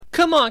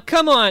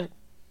come on.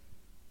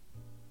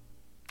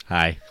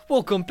 Hi.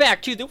 Welcome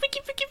back to the Wiki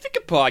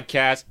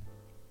podcast.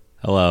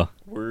 Hello.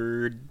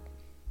 Word.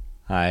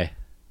 Hi.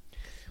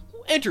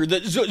 Enter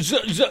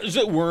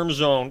the worm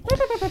zone.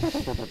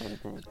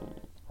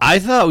 I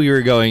thought we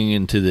were going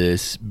into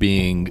this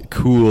being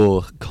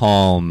cool,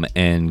 calm,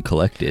 and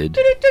collected.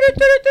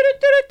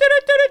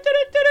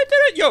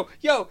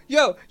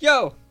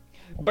 Yo.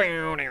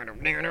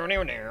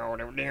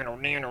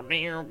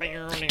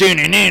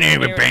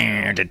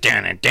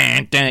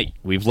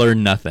 We've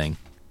learned nothing.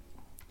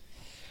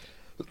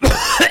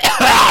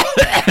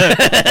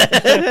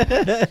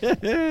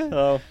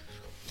 Oh,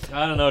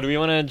 I don't know. Do we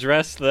want to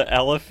address the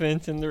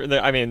elephant in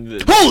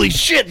the Holy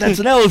shit, that's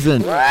an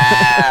elephant!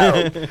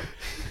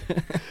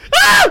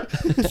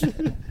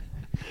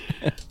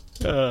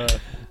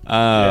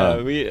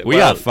 We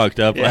got fucked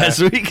up last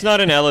week. It's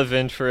not an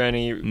elephant for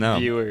any No.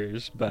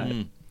 viewers, but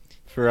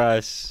for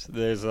us,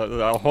 there's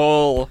a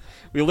whole.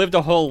 We lived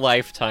a whole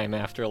lifetime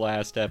after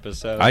last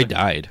episode. I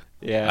died.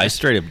 Yeah. I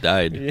straight up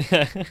died.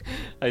 Yeah.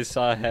 I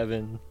saw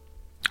heaven.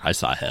 I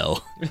saw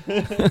hell.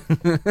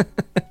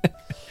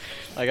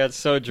 I got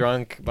so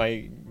drunk,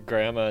 my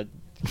grandma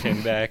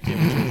came back and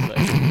was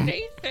like,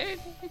 Nathan,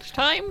 it's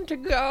time to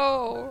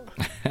go.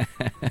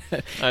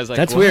 I was like,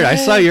 That's what? weird. I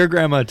saw your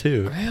grandma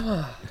too.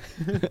 Grandma.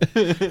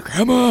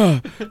 Grandma!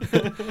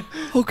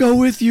 I'll go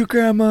with you,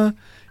 Grandma.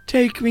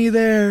 Take me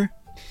there.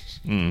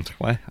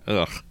 What?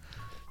 Ugh.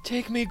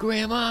 Take me,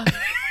 Grandma.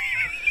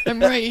 I'm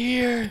right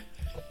here.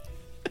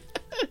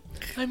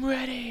 I'm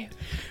ready.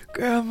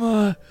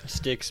 Grandma.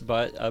 Sticks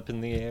butt up in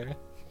the air.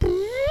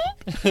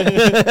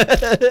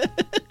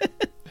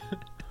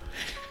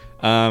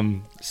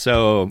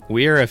 So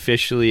we are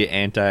officially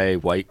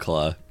anti-White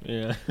Claw.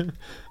 Yeah.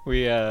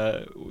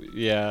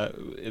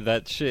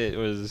 That shit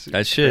was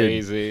That shit.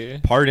 crazy.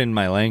 Pardon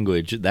my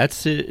language.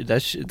 That's it.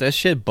 That shit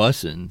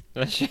bussin'.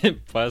 That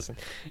shit buzzing.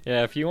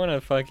 Yeah, if you want to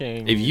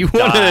fucking If you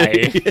want die,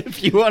 to,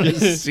 if you want to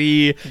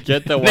see,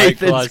 get the White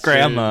Claw Nathan's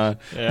grandma,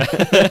 surge.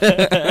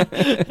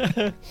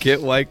 Yeah.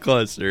 get White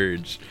Claw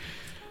surge.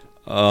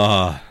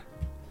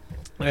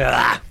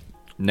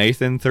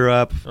 Nathan threw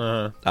up.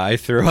 I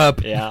threw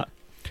up. Yeah.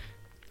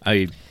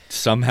 I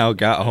somehow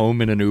got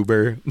home in an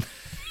Uber.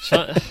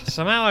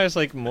 Somehow I was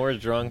like more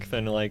drunk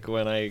than like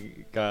when I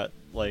got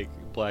like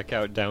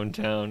blackout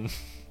downtown.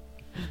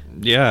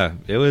 Yeah,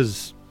 it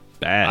was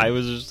bad. I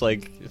was just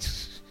like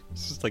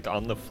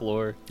on the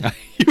floor.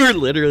 You were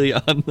literally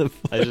on the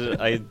floor.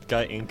 I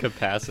got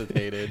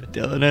incapacitated.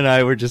 Dylan and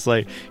I were just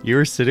like, you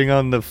were sitting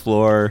on the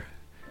floor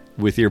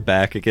with your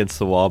back against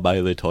the wall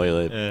by the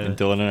toilet, and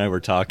Dylan and I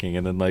were talking,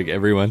 and then like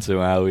every once in a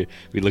while we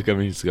look up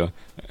and just go,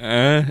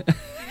 I'd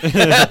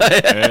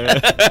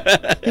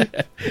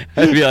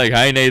be like,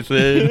 hi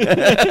Nathan.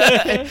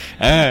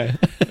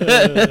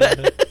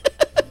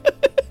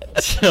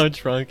 So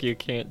drunk you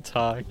can't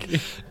talk.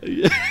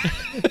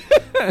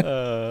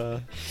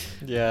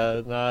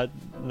 Yeah,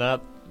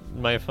 not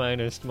my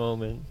finest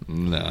moment.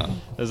 No.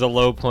 There's a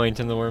low point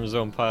in the Worm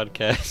Zone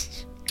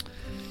podcast.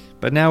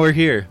 But now we're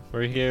here.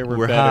 We're here,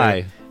 We're better,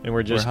 high. and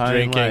we're just We're high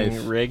in life.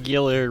 drinking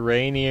regular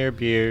Rainier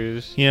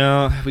beers. You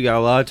know, we got a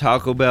lot of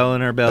Taco Bell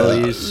in our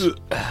bellies.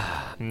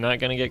 Not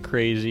gonna get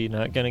crazy,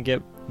 not gonna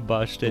get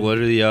busted. What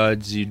are the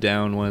odds you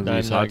down one of I'm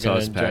these not hot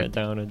sauce gonna packs?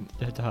 down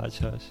a hot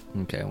sauce.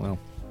 Okay, well.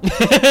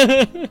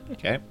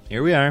 Okay,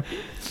 here we are.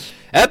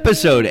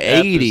 Episode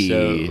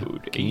 80.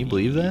 Can you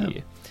believe that?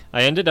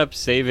 I ended up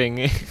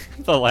saving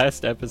the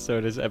last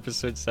episode as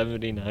episode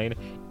 79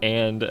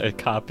 and a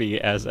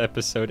copy as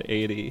episode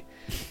 80.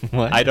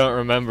 What? I don't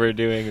remember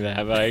doing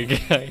that, but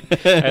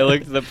I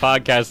looked at the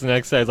podcast the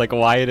next day. I was like,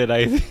 why did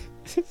I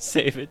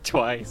save it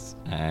twice?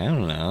 I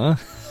don't know.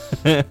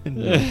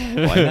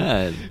 Why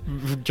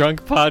not?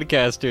 Drunk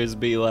podcasters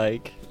be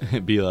like,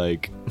 Be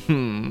like,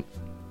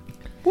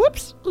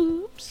 Whoops.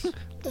 Oops.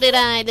 Did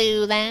I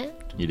do that?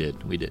 You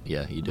did. We did.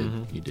 Yeah, you did.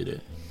 Mhm. You did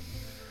it.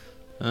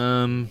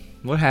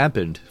 What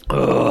happened?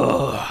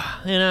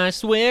 and I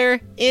swear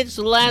it's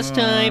the last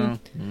time.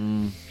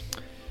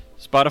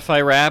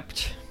 Spotify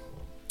Wrapped.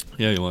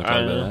 Yeah, you want to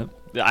talk about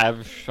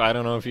that? I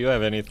don't know if you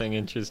have anything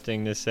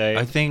interesting to say.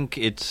 I think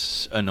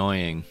it's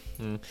annoying.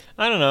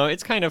 I don't know.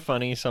 It's kind of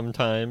funny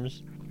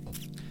sometimes.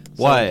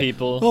 Why? Some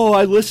people. Oh,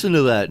 I listen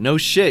to that. No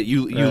shit.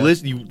 You Yeah.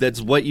 listen. That's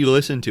what you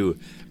listen to.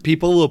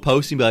 People will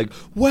post and be like,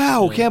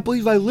 "Wow, can't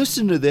believe I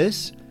listened to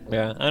this."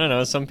 Yeah, I don't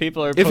know. Some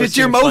people are. If it's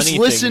your posting most funny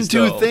listened things,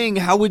 to though. thing,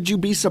 how would you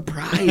be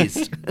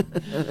surprised?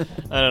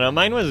 I don't know.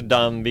 Mine was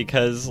dumb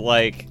because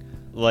like.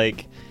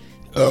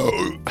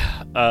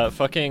 I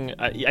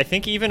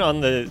think even on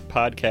the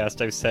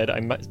podcast I've said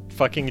I'm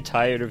fucking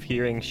tired of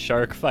hearing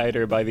Shark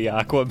Fighter by the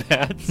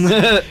Aquabats.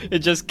 It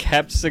just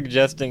kept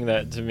suggesting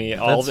that to me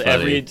That's funny.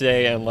 every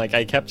day, and like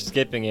I kept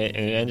skipping it,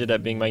 and it ended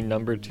up being my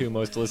number 2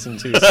 most listened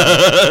to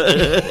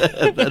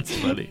song. That's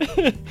funny.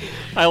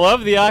 I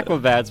love the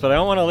Aquabats, but I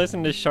don't want to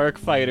listen to Shark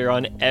Fighter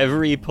on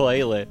every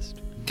playlist.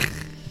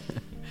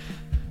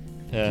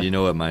 Yeah. Do you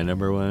know what my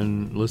number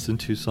one listen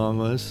to song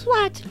was?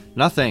 What?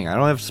 Nothing. I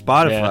don't have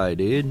Spotify,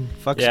 dude.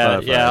 Fuck Yeah,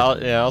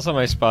 Spotify. yeah. Also,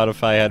 my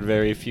Spotify had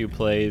very few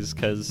plays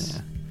because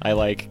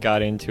I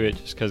got into it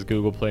just because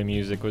Google Play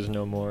Music was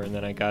no more, and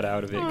then I got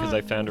out of it because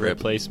I found a Rip.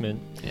 replacement.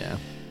 Yeah.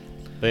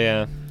 But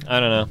yeah, I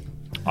don't know.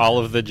 All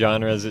of the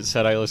genres it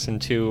said I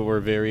listened to were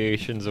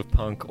variations of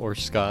punk or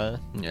ska.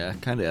 Yeah,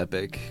 kind of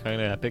epic. Kind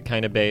of epic,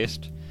 kind of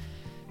based.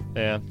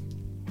 Yeah.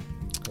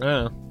 I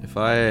don't know. If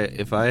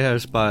I had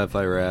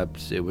Spotify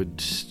Wrapped,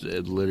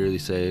 it'd literally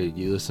say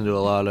you listen to a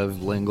lot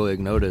of Lingua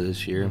Ignota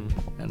this year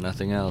and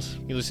nothing else.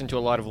 You listened to a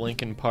lot of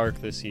Linkin Park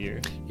this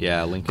year.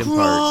 Yeah, Linkin Park.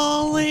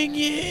 Crawling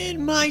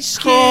in my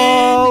skin.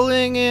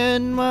 Crawling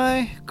in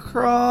my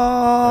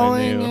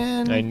crawling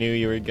in. I knew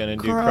you were gonna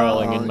do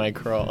crawling in my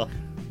crawl.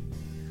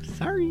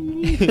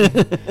 Sorry.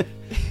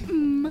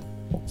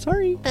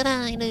 Sorry. Did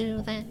I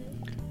do that?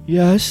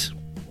 Yes.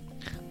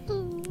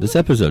 This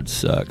episode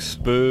sucks.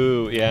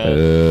 Boo. Yeah.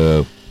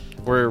 Oh.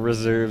 We're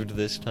reserved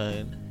this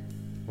time.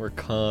 We're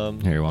calm.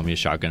 Here, you want me to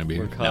shotgun a beer?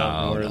 We're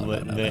calm. No,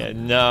 We're no.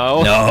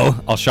 no. No,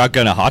 I'll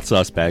shotgun a hot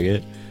sauce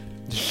baguette.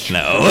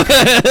 No.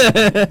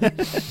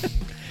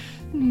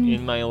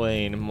 In my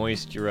lane,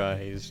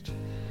 moisturized.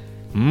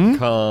 Hmm?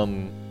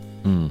 Calm.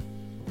 Mm.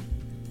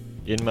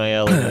 In my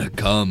element.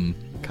 Come.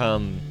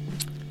 Come.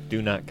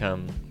 Do not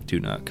come. Do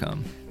not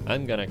come.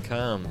 I'm gonna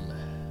come.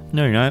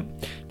 No, you're not.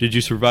 Did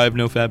you survive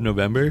NoFab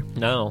November?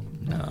 No.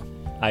 No.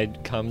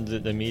 I'd come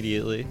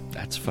immediately.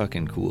 That's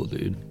fucking cool,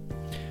 dude.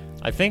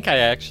 I think I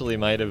actually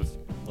might have,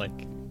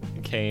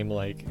 came,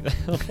 like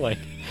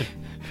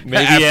maybe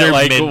After at,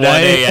 1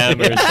 midnight.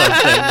 a.m. or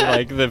something,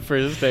 like, the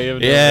first day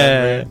of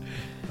Yeah.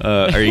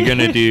 November. Are you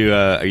gonna do?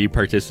 Are you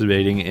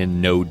participating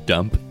in No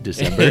Dump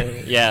December?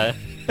 Yeah.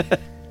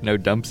 No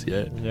dumps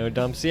yet. No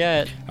dumps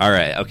yet. All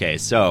right. Okay.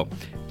 So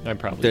I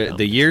probably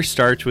the year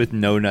starts with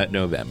No Nut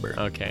November.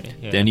 Okay.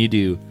 Yeah. Then you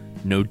do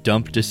No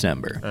Dump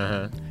December.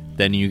 Uh-huh.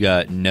 Then you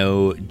got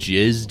No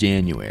Jizz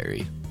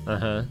January.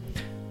 Uh-huh.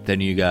 Then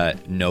you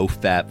got No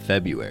Fap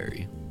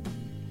February.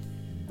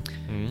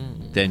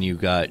 Mm. Then you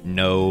got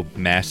No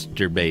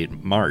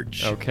Masturbate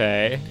March.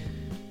 Okay.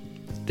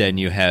 Then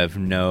you have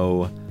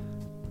No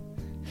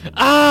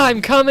Ah,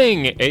 I'm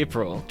coming!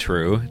 April.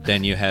 True.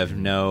 Then you have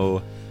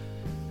No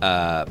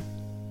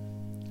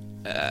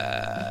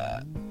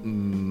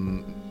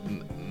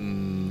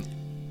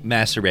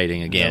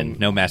masturbating again.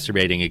 No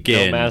masturbating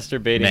again. No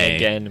masturbating May.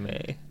 again,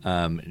 May.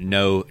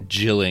 No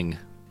jilling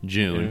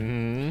June.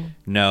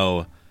 Mm-hmm.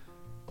 No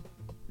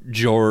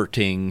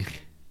jorting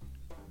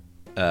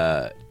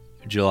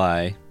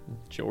July.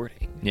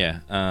 Jorting. Yeah.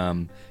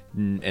 And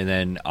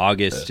then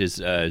August is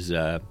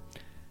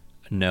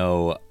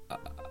no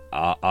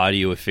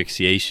audio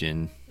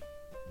asphyxiation.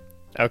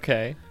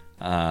 Okay.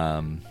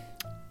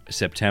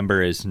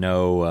 September is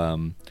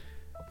no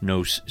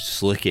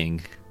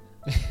slicking.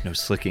 No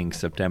slicking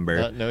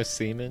September. No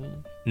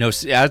semen.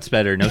 That's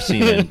better. No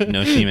semen.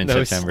 No semen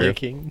No September.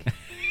 slicking.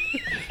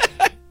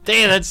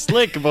 Damn, that's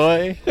slick,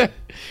 boy.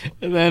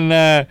 And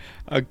then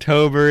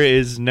October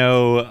is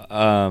no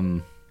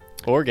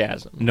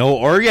Orgasm. no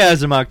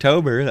orgasm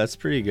October. That's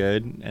pretty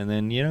good. And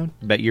then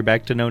bet you're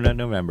back to No Nut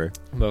November.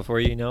 Before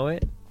you know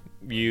it,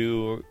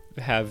 you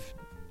have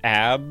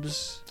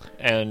abs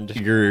and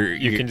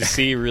you can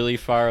see really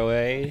far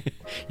away.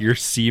 Your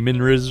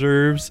semen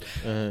reserves,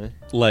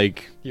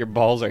 like Your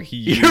balls are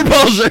huge. your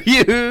balls are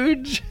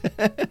huge.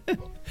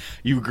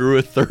 You grew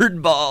a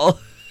third ball.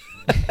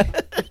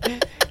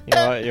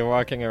 You're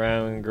walking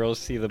around and girls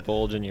see the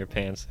bulge in your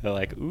pants. They're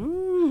like,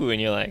 ooh, and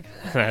you're like,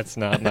 that's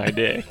not my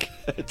dick.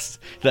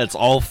 That's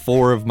all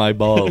 4 of my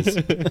balls.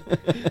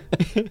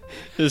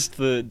 Just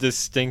the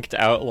distinct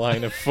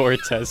outline of 4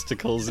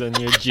 testicles in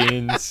your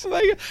jeans.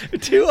 Like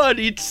 2 on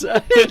each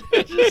side.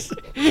 Just,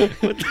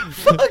 what the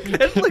fuck?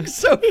 That looks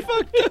so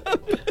fucked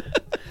up.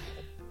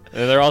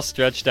 And they're all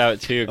stretched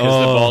out too because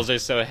the Oh. balls are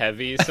so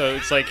heavy. So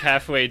it's like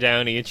halfway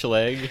down each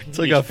leg. It's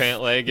like each a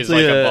pant leg is it's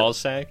like like a a- ball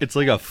sack. It's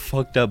like a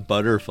fucked up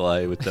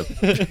butterfly with the,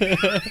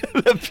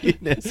 the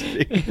penis.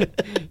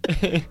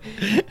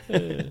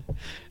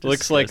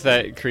 Looks like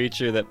that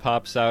creature that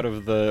pops out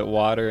of the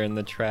water in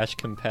the trash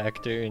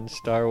compactor in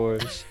Star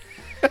Wars.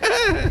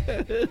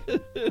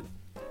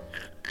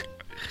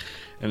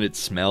 And it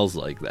smells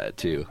like that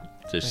too.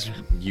 Just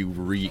you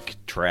reek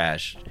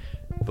trash,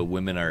 but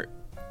women are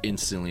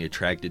instantly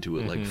attracted to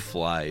it like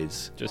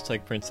flies. Just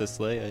like Princess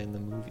Leia in the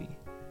movie.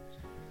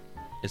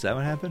 Is that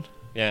what happened?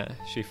 Yeah,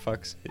 she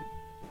fucks it.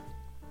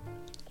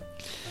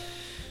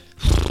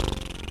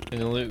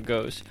 And Luke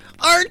goes,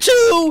 R2!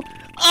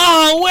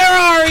 Oh, where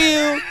are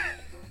you?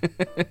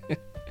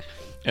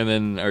 And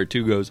then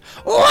R2 goes,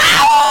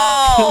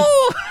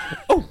 Oh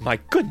my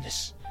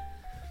goodness.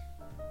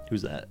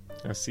 "Who's that?"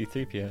 That's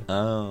C-3PO.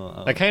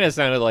 Oh, That kind of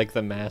sounded like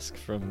the mask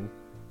from...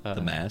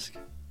 the mask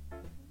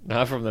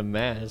Not from the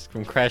mask,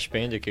 from Crash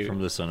Bandicoot.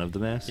 from the Son of the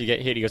Mask. You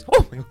get hit, he goes,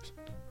 oh my gosh.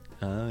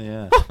 Oh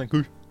yeah. Oh my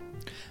gosh.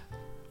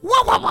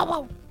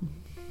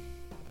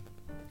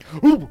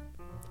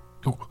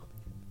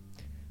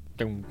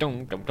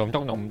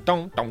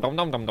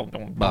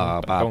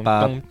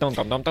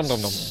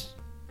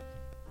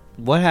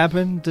 What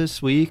happened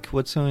this week?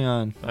 What's going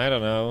on? I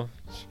don't know.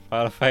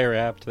 Spotify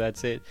Wrapped.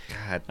 That's it.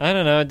 God. I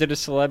don't know. Did a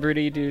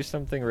celebrity do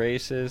something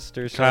racist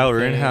or something? Kyle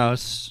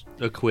Rittenhouse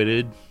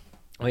acquitted.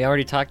 We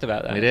already talked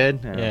about that. We did?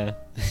 Yeah.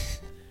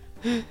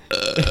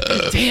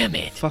 Damn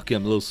it! Fuck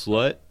him, little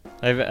slut.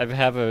 I've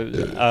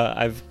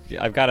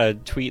got a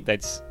tweet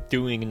that's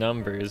doing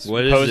numbers.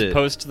 What is it?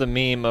 Post the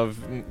meme of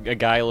a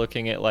guy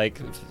looking at like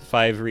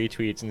 5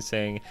 retweets and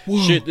saying,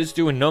 "Shit, this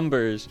doing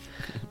numbers."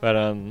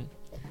 But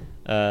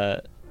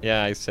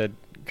yeah, I said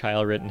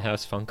Kyle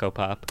Rittenhouse Funko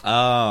Pop.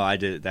 Oh, I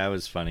did. That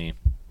was funny.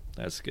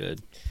 That's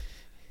good.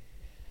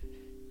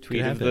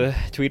 Tweet of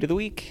the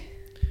week.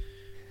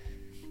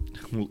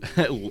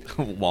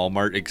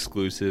 Walmart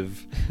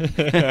exclusive.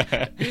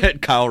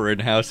 Kyle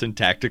Rittenhouse in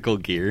tactical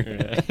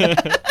gear.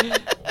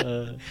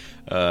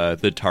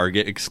 The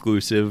Target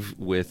exclusive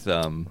with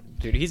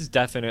Dude, he's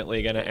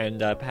definitely gonna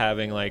end up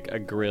having like a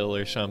grill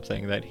or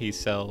something that he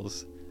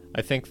sells.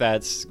 I think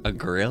that's a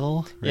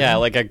grill. Yeah,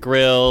 like a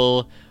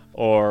grill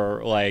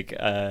or like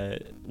a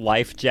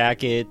life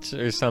jacket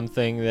or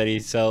something that he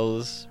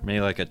sells.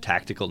 Maybe like a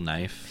tactical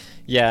knife.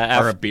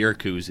 Yeah, or a beer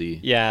koozie.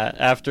 Yeah,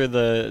 after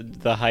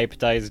the hype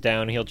dies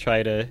down, he'll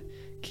try to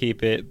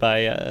keep it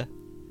by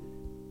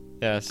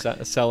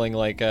selling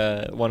like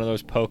one of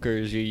those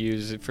pokers you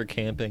use for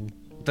camping.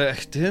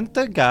 Didn't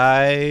the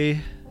guy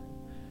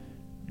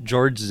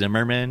George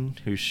Zimmerman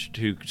who shot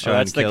that's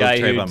and the killed guy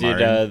Trayvon who Martin?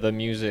 did the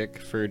music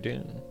for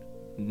Dune?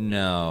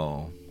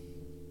 No.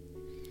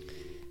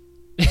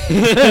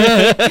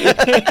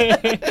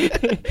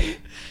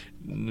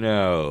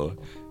 No.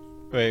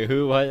 Wait,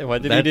 who?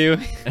 What did he do?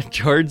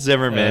 George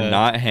Zimmerman,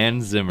 not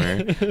Hans Zimmer.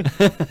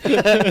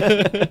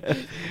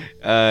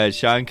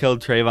 Shot and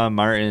killed Trayvon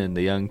Martin,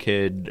 the young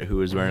kid who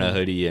was wearing a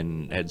hoodie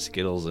and had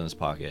Skittles in his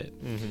pocket.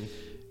 Mm-hmm.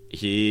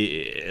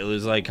 It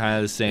was like kind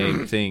of the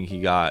same thing. He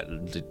got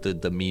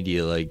the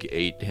media like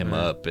ate him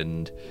up,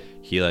 and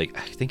he I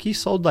think he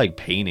sold like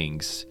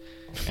paintings,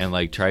 and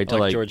like tried to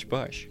like George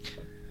Bush.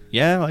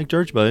 Yeah, like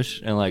George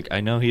Bush, and like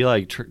I know he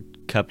like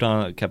kept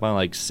on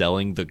like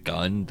selling the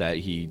gun that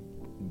he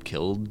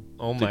killed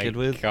the kid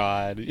with. Oh my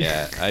god.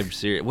 Yeah, I'm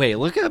serious. Wait,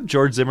 look up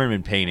George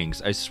Zimmerman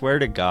paintings. I swear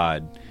to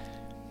God.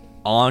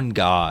 On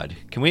God.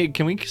 Can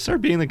we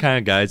start being the kind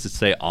of guys that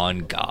say on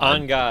God?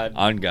 On God.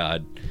 On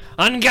God.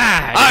 On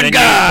God. On and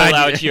then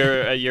God. You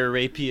pull out your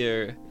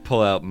rapier.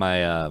 Pull out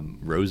my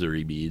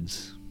rosary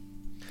beads.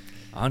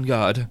 On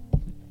God.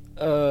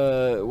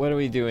 What are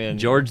we doing?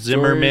 George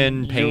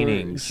Zimmerman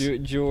paintings.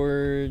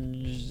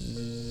 George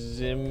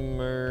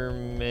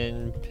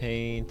Zimmerman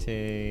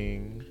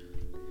painting.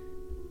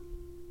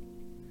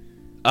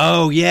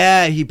 Oh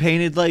yeah, he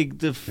painted like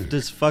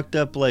this fucked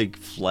up like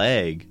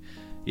flag.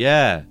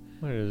 Yeah.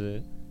 What is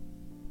it?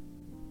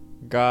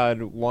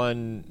 God,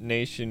 one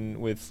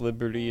nation with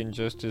liberty and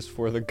justice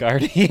for the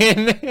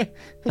Guardian.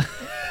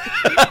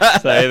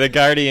 Sorry, the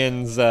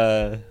Guardian's.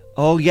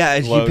 Oh yeah,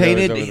 he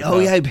painted. Oh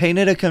yeah, he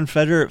painted a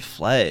Confederate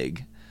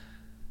flag.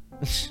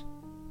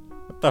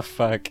 What the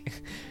fuck?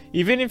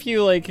 Even if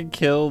you like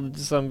killed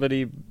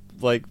somebody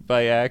like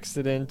by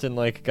accident and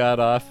like got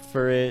off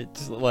for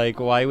it,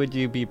 like why would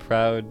you be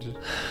proud?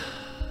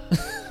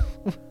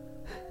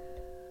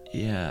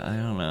 Yeah, I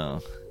don't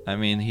know. I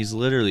mean, he's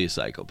literally a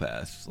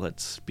psychopath.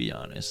 Let's be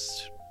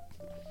honest.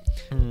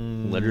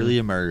 Literally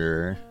a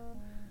murderer.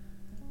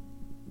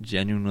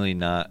 Genuinely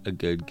not a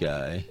good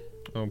guy.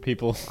 Oh,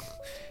 people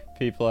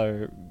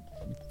are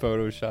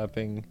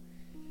photoshopping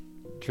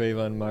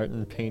Trayvon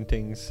Martin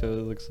paintings, so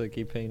it looks like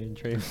he painted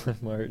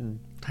Trayvon Martin.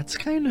 That's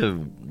kind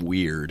of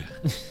weird.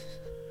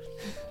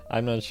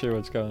 I'm not sure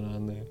what's going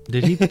on there.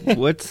 Did he?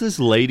 What's this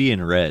lady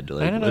in red?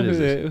 Like, I don't know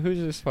who's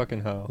this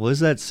fucking hoe. What does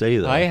that say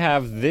though? I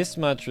have this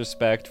much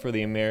respect for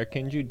the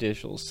American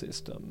judicial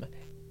system.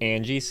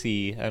 Angie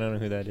C. I don't know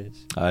who that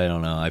is. I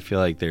don't know. I feel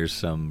like there's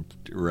some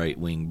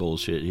right-wing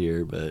bullshit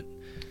here, but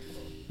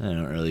I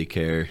don't really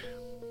care.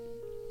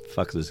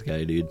 Fuck this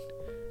guy, dude.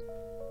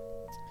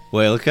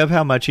 Wait, look up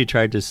how much he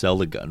tried to sell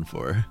the gun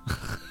for.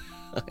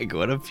 Like,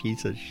 what a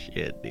piece of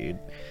shit, dude.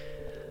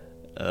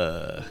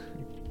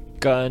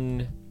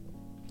 Gun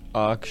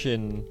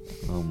auction.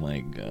 Oh my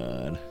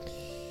god.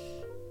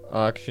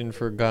 Auction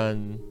for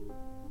gun.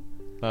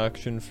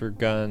 Auction for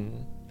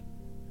gun.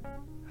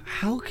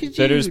 How could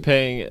you? Bidders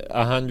paying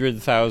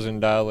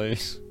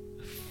 $100,000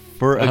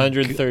 for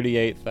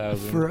 $138,000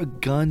 for a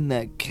gun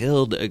that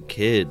killed a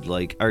kid.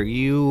 Like, are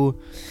you?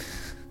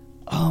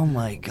 Oh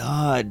my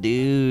god,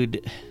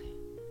 dude.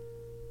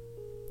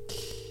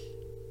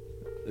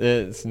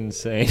 It's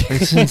insane.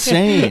 It's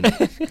insane.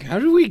 How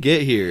did we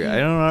get here? I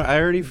don't know. I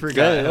already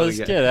forgot. Let's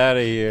get out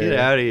of here. Get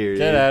out of here.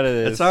 Get dude. out of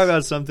this. Let's talk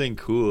about something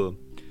cool,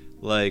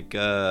 like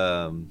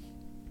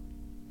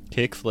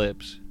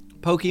kickflips.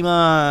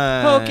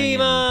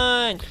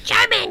 Pokemon.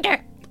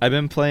 Charmander. I've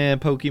been playing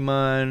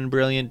Pokemon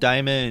Brilliant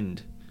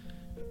Diamond.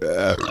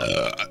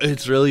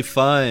 It's really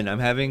fun. I'm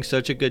having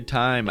such a good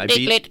time.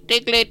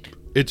 Diglett.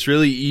 It's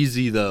really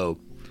easy though.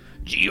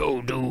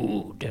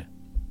 Geodude.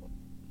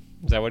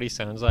 Is that what he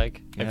sounds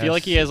like? I feel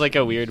like he has like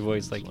a weird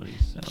voice, like.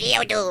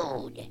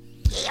 Geodude.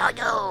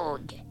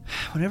 Geodude.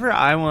 Whenever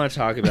I want to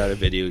talk about a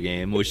video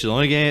game, which the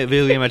only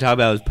video game I talk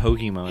about is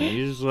Pokemon,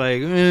 you're just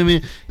like,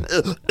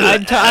 I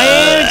am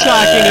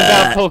talking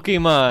about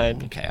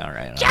Pokemon. Okay, all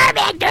right.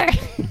 Charmander.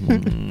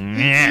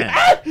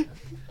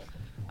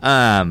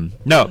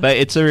 No, but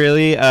it's a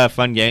really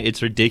fun game.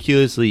 It's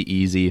ridiculously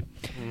easy.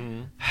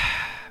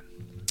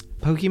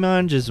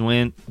 Pokemon just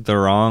went the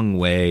wrong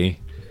way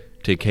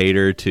to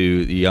cater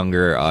to the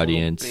younger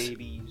audience.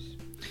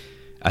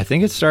 I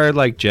think it started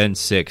like Gen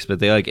 6, but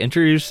they like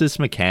introduced this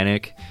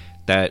mechanic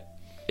that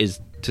is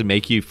to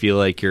make you feel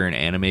like you're an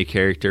anime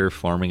character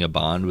forming a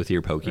bond with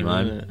your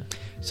Pokemon.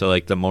 So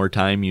like the more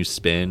time you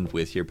spend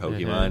with your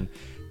Pokemon,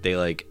 they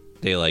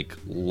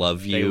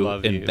love you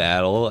in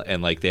battle,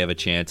 and like they have a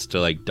chance to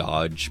like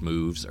dodge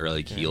moves or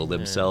like heal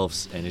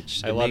themselves, and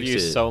it love you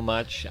so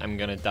much, I'm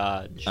gonna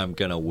dodge. I'm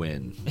gonna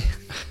win.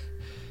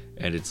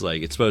 And it's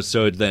like it's supposed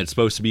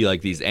to be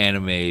like these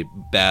anime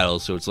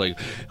battles, so it's like,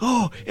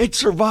 oh, it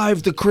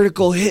survived the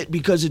critical hit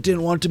because it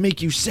didn't want to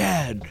make you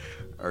sad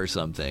or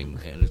something.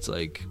 And it's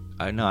like,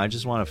 I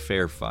just want a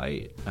fair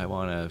fight. I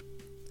want to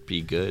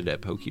be good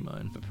at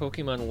Pokemon. But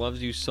Pokemon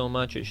loves you so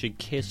much it should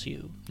kiss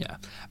you. Yeah.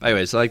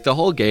 Anyway, so like the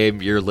whole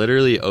game, you're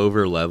literally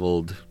over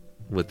leveled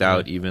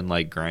without even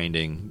like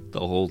grinding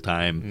the whole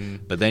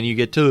time. But then you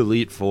get to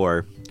Elite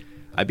Four.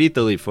 I beat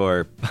the Elite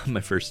Four on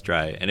my first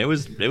try, and it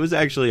was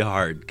actually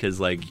hard because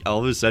like all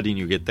of a sudden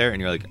you get there and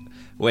you're like,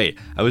 wait,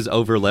 I was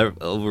over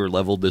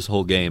leveled this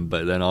whole game,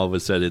 but then all of a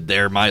sudden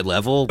they're my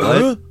level.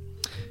 What?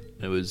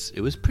 It was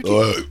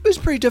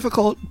pretty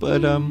difficult,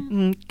 but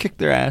kicked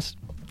their ass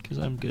because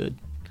I'm good,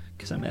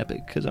 because I'm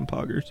epic, because I'm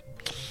poggers.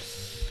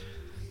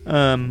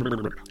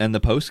 And the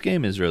post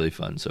game is really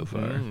fun so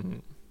far.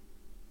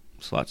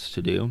 There's lots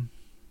to do.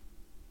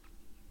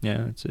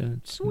 Yeah, it's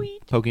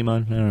sweet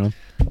Pokemon. I don't know.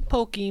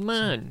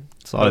 Pokemon.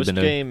 Post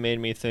game made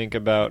me think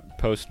about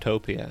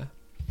Postopia.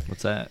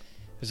 What's that?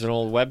 There's an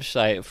old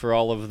website for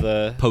all of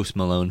the Post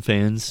Malone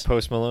fans.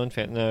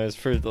 No, it's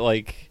for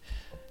like.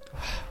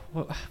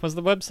 What was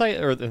the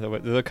website or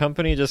the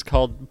company just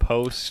called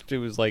Post? It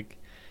was like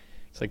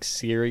it's like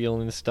cereal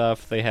and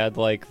stuff. They had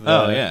like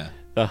the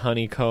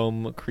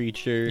honeycomb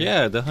creature.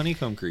 Yeah, the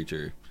honeycomb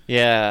creature.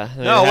 Yeah.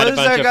 No, what is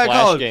that guy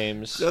called?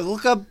 Games.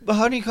 Look up the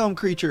honeycomb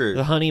creature.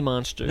 The honey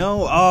monster.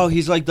 No,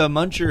 he's like the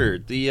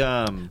muncher. The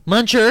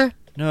Muncher?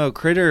 No,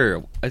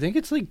 critter. I think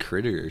it's like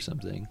critter or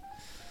something.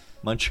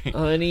 Muncher.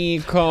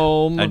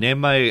 Honeycomb. I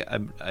named my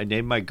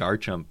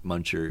Garchomp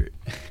Muncher.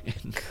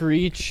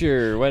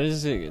 Creature. What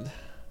is it?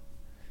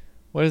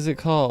 What is it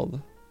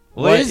called?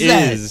 What is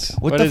that?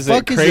 What the fuck is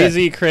that?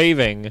 Crazy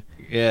Craving.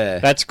 Yeah.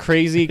 That's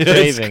Crazy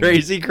Craving. It's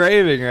Crazy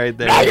Craving right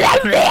there.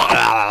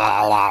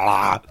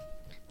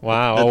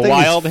 Wow, a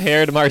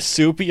wild-haired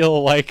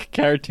marsupial-like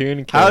cartoon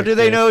character. How do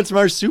they know it's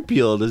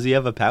marsupial? Does he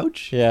have a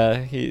pouch?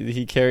 Yeah,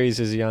 he carries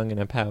his young in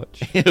a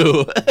pouch.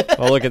 Ew.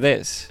 Well, look at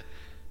this.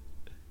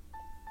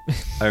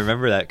 I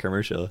remember that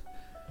commercial.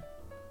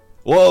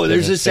 Whoa,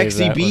 there's a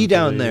sexy bee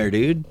down there,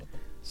 dude.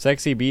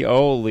 Sexy bee?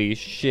 Holy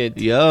shit.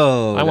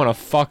 Yo. I want to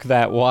fuck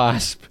that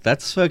wasp.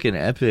 That's fucking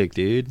epic,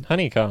 dude.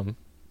 Honeycomb.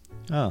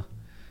 Oh.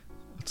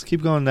 Let's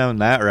keep going down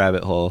that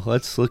rabbit hole.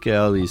 Let's look at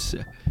all these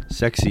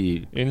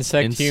sexy...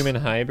 Insect-human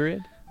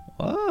hybrid?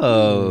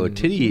 Whoa,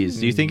 titties.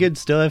 Do you think it'd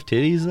still have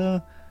titties,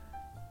 though?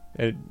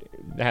 It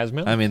has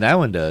milk. I mean, that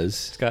one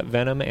does. It's got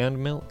venom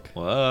and milk.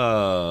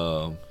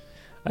 Whoa.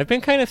 I've been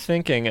kind of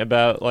thinking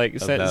about, like,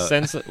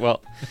 since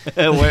well...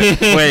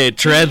 wait,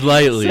 tread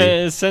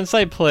lightly. Since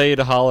I played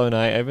Hollow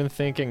Knight, I've been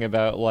thinking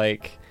about,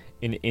 like,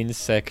 an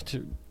insect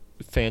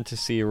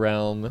fantasy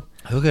realm.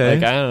 Okay.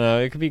 Like, I don't know,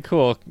 it could be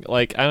cool.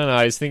 Like, I don't know,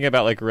 I was thinking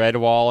about, like,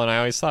 Redwall, and I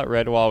always thought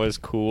Redwall was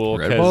cool.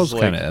 Redwall's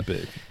kind of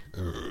epic.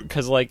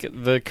 Because, like,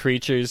 the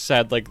creatures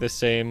had, like, the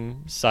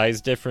same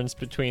size difference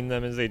between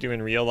them as they do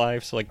in real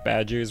life. So, like,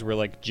 badgers were,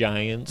 like,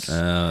 giants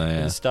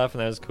and stuff,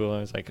 and that was cool. I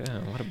was like, oh,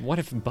 what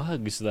if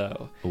bugs,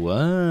 though? What?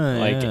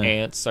 Like,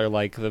 ants are,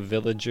 like, the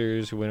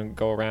villagers who wouldn't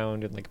go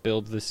around and, like,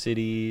 build the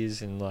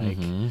cities, and, like...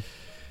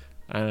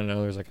 I don't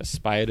know, there's like a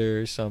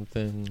spider or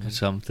something.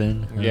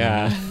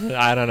 Yeah,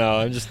 I don't know.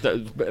 I'm just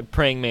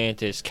praying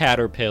mantis,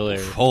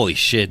 caterpillar. Holy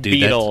shit, dude.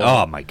 Beetle.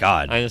 Oh my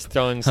god. I'm just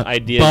throwing some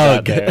ideas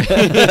out there.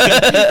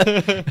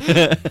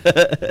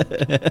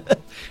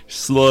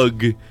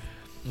 Slug.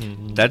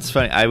 That's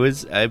funny.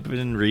 I've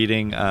been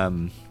reading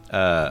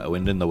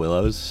Wind in the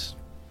Willows.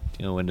 Do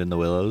you know Wind in the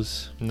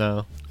Willows?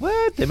 No.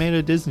 What? They made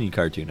a Disney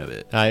cartoon of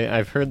it.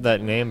 I've heard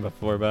that name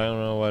before, but I don't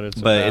know what it's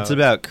about. But it's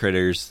about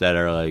critters that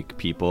are like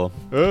people.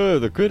 Oh,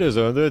 the critters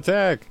are under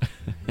attack.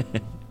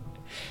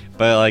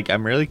 But like,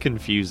 I'm really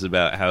confused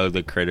about how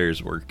the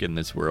critters work in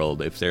this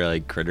world. If they're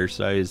like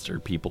critter-sized or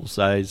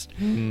people-sized.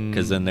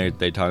 Because then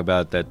they talk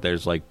about that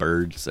there's like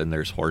birds and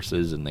there's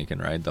horses and they can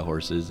ride the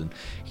horses. And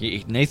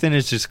Nathan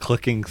is just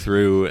clicking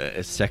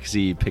through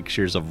sexy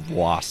pictures of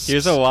wasps.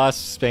 Here's a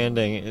wasp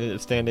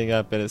standing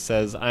up, and it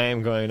says, "I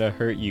am going to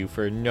hurt you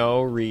for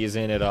no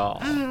reason at all."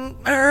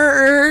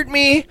 Hurt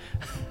me.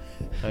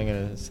 I'm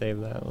gonna save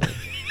that one.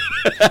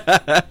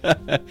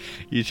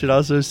 You should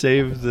also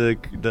save the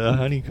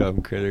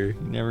honeycomb critter.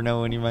 You never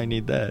know when you might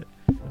need that.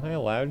 Am I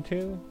allowed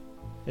to?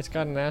 It's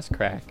got an ass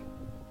crack.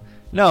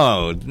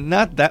 No,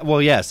 not that.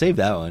 Well, yeah, save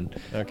that one.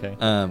 Okay.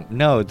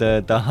 No,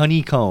 the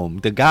honeycomb,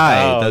 the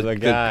guy, the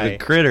guy, the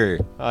critter.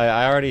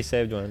 I already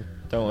saved one.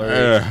 Don't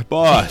worry.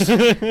 Boss,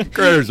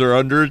 critters are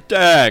under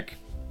attack.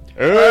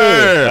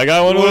 Hey, I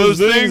got one of those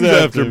things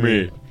after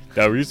me.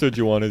 That research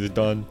you wanted is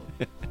done.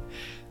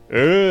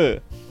 Yeah.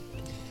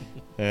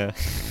 Did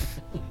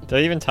I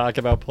even talk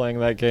about playing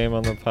that game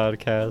on the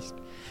podcast?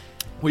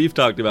 We've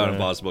talked about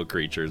Impossible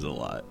Creatures a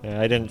lot.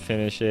 Yeah, I didn't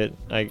finish it.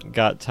 I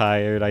got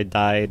tired. I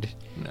died.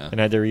 And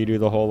I had to redo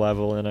the whole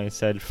level. And I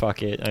said,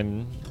 "Fuck it.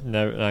 I'm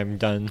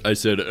done." I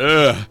said,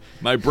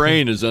 my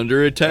brain is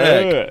under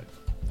attack.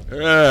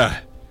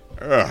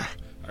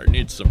 I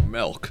need some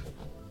milk.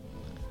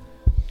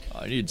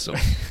 I need some.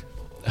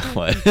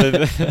 What?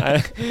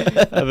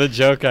 The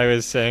joke I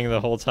was saying the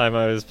whole time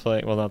I was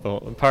playing, well, not the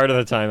whole, part of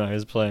the time I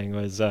was playing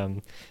was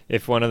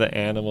if one of the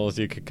animals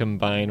you could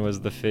combine was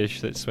the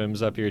fish that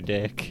swims up your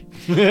dick,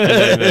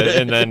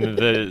 and then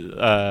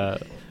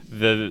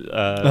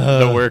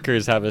the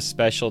workers have a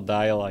special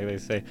dialogue. They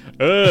say,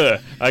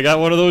 I got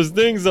one of those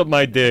things up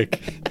my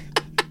dick.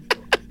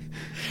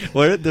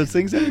 What, those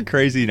things have a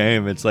crazy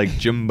name. It's like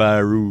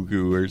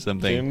Jimbarugu or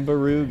something.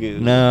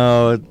 Jimbarugu.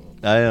 No,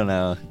 I don't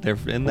know. They're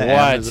in the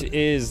What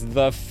is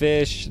the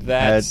fish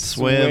that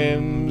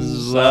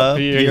swims up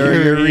your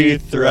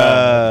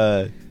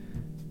urethra?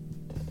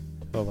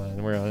 Hold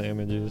on, we're on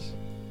images.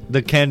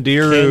 The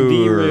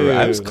Candiru.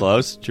 I was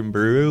close.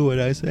 Jimbaru, what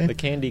did I say? The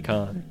Candy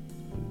Con.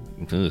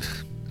 Ugh,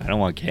 I don't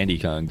want Candy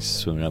Kong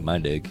swimming up my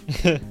dick.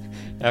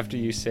 After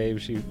you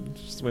save, she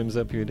swims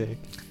up your dick.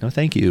 No,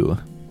 thank you.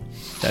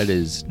 That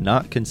is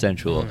not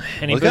consensual.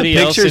 Anybody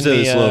Look at else pictures in of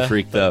this the, little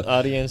freak, though.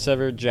 Audience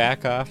ever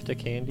jack off to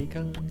Candy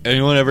Con?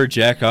 Anyone ever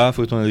jack off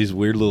with one of these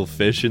weird little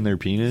fish in their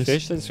penis?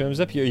 Fish that swims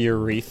up your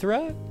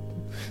urethra?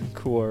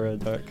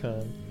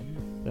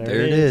 Quora.com.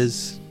 There it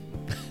is.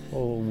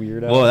 Oh,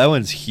 weirdo. Whoa, that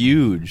one's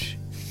huge.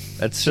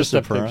 That's just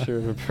a picture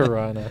of a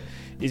piranha.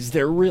 Is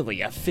there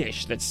really a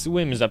fish that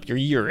swims up your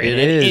urine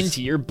and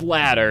into your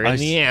bladder in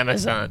the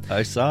Amazon?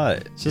 I saw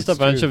it. It's just a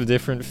bunch of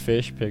different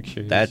fish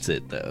pictures. That's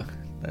it, though.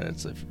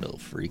 That's a little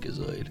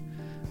freakazoid.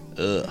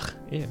 Ugh.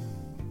 Yeah.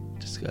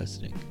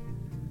 Disgusting.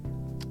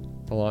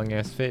 A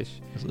long-ass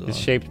fish. It's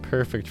shaped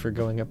perfect for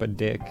going up a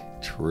dick.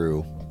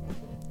 True.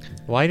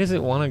 Why does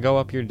it want to go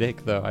up your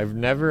dick, though? I've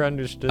never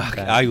understood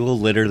that. I will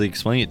literally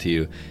explain it to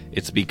you.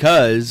 It's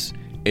because,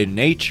 in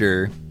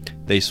nature,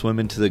 they swim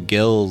into the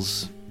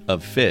gills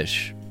of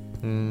fish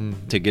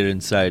to get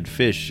inside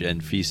fish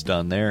and feast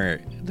on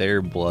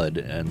their blood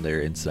and their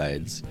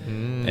insides.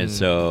 And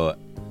so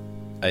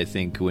I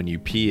think when you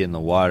pee in the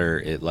water,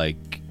 it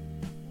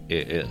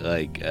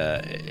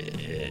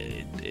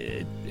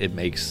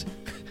makes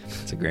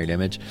it's a great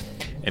image.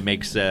 It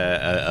makes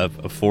a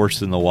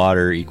force in the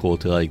water equal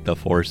to like the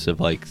force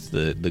of like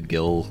the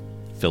gill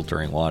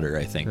filtering water,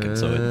 I think, and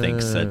so it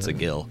thinks that's a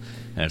gill,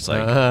 and it's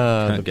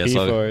like guess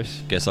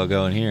I'll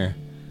go in here.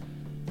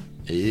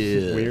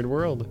 Ew. Weird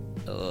world.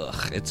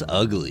 Ugh, it's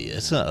ugly.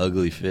 It's an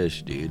ugly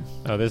fish, dude.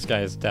 Oh, this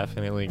guy's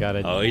definitely got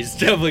a. Oh, he's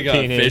definitely got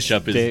a fish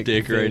up his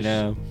dick right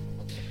now.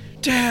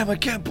 Damn, I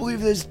can't believe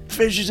this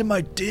fish is in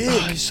my dick.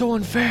 Oh, it's so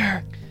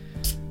unfair.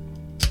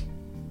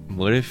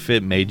 What if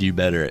it made you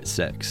better at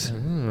sex?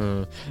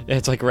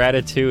 It's like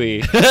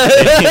Ratatouille.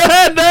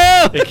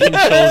 No! It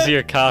controls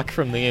your cock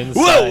from the inside.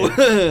 Whoa!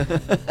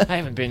 I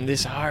haven't been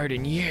this hard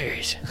in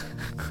years.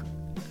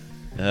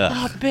 Ugh.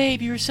 Oh,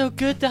 babe, you were so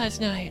good last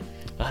night.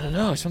 I don't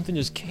know, something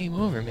just came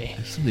over me.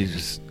 Something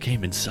just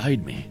came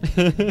inside me.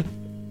 The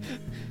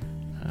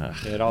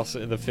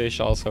fish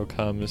also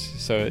comes,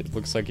 so it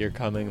looks like you're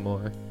coming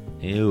more.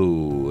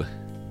 Ew.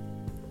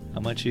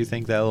 How much do you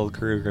think that little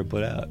crew could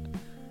put out?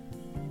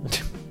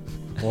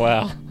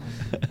 Wow.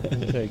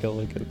 Take a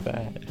look at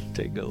that.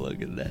 Take a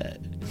look at that.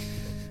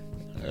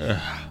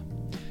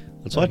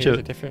 Let's watch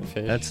a different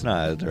fish. That's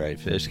not the right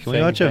fish. Can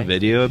we watch a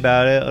video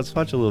about it? Let's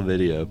watch a little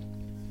video.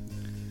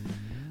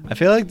 I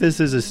feel like this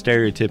is a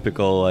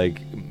stereotypical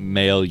like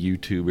male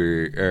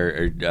YouTuber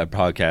or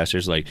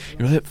podcaster's like, you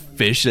know that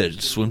fish that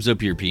swims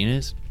up your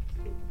penis?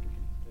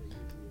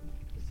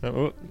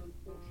 Oh.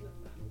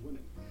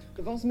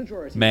 The vast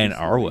majority Men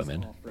are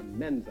women. Are from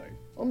men, though.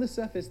 On the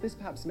surface, this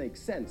perhaps makes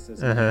sense,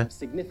 as men have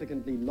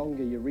significantly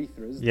longer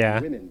urethras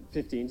than women,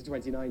 15 to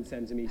 29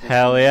 centimeters.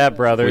 Hell yeah,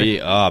 brother.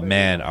 Oh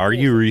man, our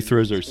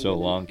urethras are so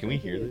long. Can we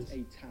hear this?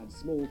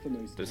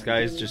 This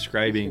guy is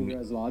describing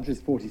as large as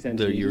 40 the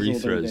centimeters,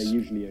 urethras. They're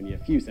usually only a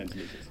few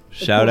centimeters.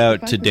 Shout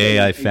out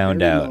today I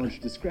found out. Large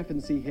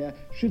discrepancy here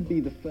should be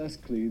the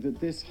first clue that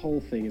this whole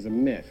thing is a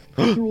myth.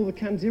 After all, the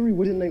Candiru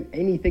wouldn't know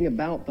anything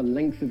about the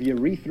length of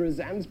urethras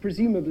and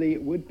presumably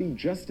would be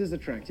just as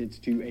attracted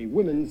to a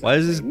woman's Why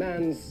as is a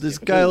man's. this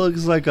guy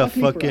looks like a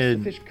Luckily for us, the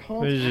fucking fish can't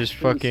What is this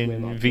actually fucking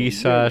swim after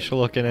Visage urine.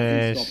 looking Nothing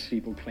ass? stops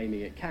people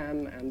claiming it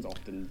can and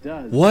often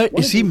does. What?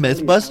 One Is of he the myth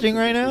earliest busting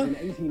houses right now? was in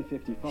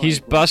 1855 He's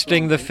when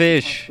busting the Florence,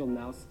 fish. capital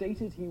now Guda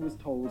stated he was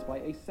told by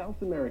a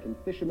South American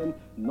fisherman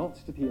not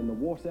to pee in the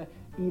water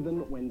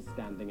even when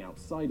standing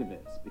outside of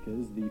it,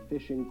 because the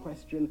fish in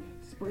question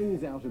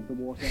springs out of the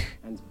water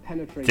and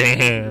penetrates the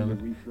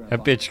urethra.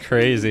 That bitch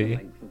crazy.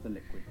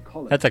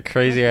 That's a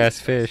crazy ass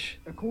fish.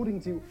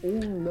 According to all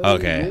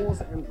known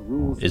laws and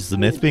rules, is the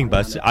myth being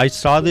busted? I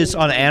saw this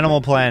on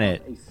Animal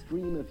Planet.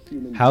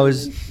 How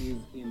is...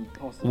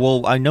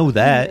 Well, I know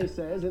that.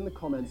 Says in the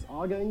comments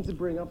are going to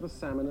bring up the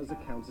salmon as a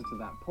counter to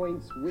that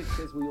point, which,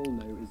 as we all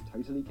know, is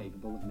totally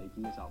capable of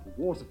making it up with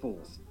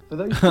waterfalls. For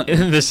those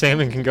the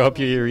salmon can go up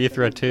your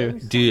urethra too.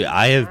 Dude,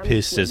 I have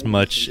pissed as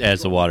much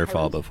as a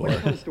waterfall before. When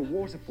it comes to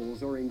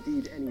waterfalls or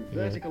indeed any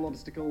vertical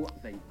obstacle,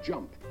 they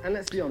jump. And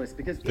let's be honest,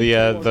 because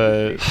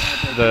the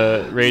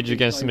Rage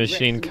Against the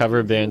Machine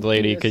cover band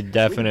lady could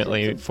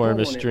definitely form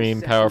a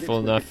stream powerful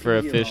enough for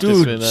a fish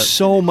to swim up.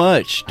 So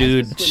much,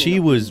 dude. She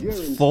was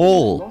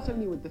full. Not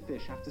only would the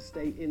fish have to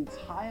stay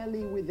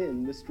entirely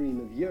within the stream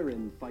of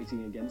urine,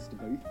 fighting against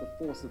both the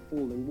force of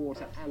falling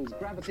water and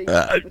gravity,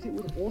 but it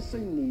would also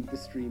need the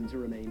stream to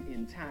remain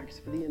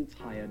intact for the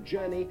entire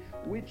journey,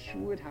 which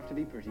would have to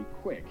be pretty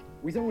quick.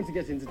 We don't want to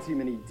get into too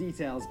many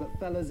details, but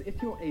fellas,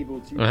 if you're able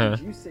to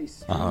produce a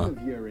stream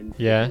of urine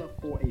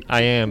for a fish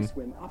to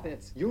swim up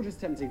it, you're just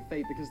tempting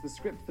fate, because the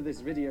script for this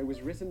video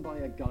was written by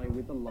a guy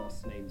with the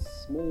last name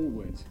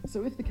Smallwood.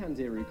 So if the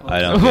Candiru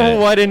can't...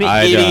 What an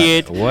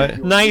idiot!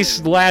 What?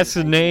 Nice last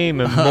name,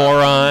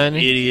 moron.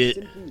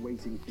 Idiot.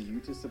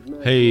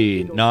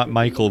 Hey, not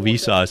Michael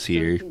Vsauce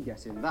here.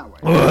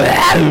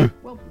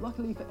 Well,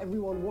 luckily for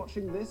everyone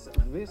watching this,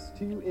 this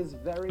too is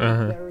very,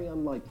 very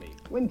unlikely.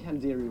 When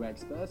Candiru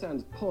expert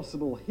and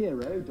possible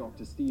hero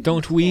Dr. Steve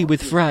Don't we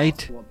with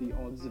fright? What the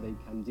odds of a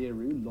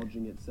Candiru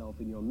lodging itself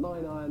in your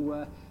 9-iron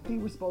were, he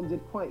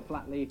responded quite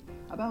flatly,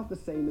 about the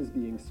same as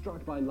being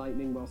struck by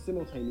lightning while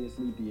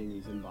simultaneously being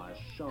eaten by a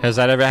shark. Has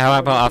that ever? How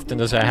often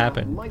does that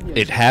happen?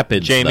 It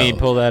happens. Jamie,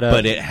 pull that up.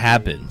 But it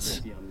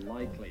happens.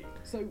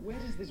 So where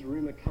does this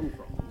rumor come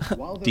from?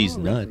 While there These are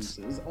nuts.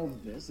 references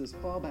of this as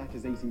far back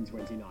as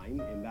 1829,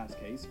 in that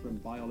case from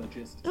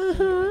biologist P.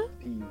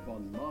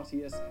 von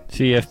Martius,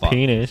 CF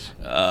penis.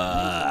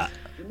 the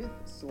myth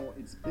saw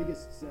its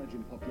biggest surge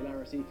in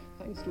popularity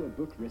thanks to a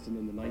book written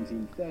in the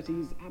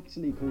 1930s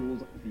aptly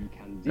called The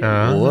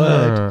Candiru.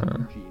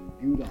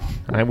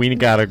 What? We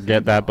gotta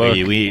get that book.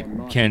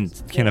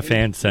 Can a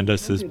fan send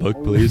us this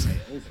book, please?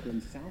 From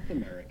South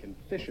American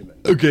fishermen.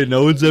 Okay,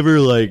 no one's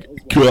ever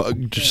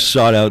just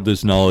sought out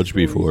this knowledge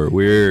before.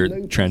 We're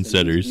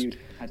trendsetters.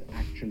 Had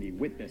actually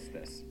witnessed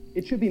this.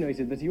 It should be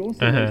noted that he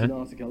also wrote an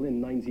article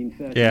in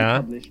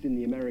 1930 published in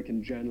the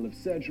American Journal of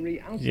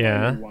Surgery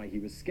outlining why he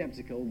was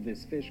skeptical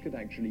this fish could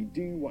actually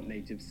do what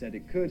natives said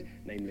it could,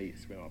 namely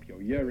swim up your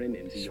urine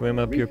into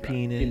your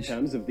penis. In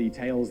terms of the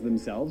tales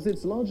themselves,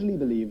 it's largely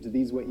believed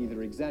these were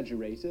either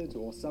exaggerated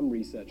or some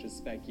researchers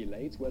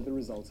speculate were the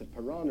result of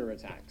piranha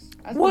attacks.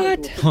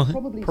 What?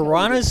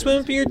 Piranhas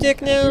swim up your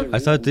dick now? I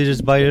thought they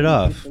just bite it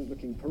off.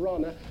 Looking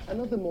piranha.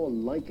 Another more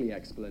likely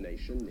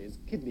explanation is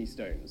kidney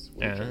stones,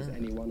 which, as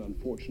anyone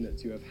unfortunate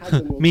to have had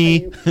them will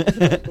Me. tell you, is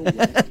about the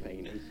worst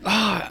pain in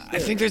I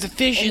think there's a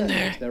fish in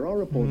there. There are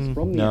reports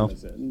from the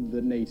Amazon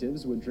that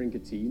natives would drink a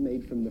tea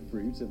made from the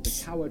fruit of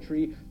the kawa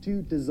tree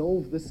to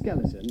dissolve the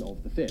skeleton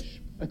of the fish.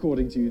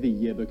 According to the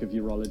Yearbook of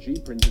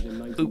Urology, printed in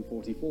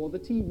 1944, the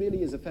tea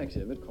really is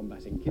effective at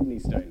combating kidney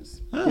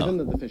stones. Given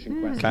that the fish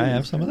in question Can I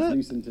have is some of that?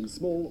 translucent and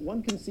small,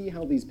 one can see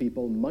how these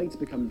people might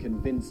become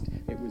convinced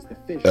it was the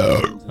fish.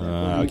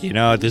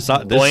 This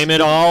Blame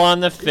it all on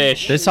the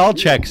fish. This all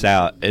checks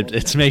out.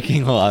 It's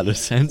making a lot of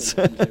sense.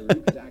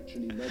 could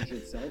actually lodge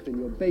itself in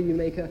your baby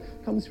maker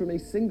comes from a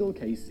single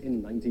case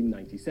in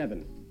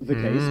 1997. The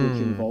case,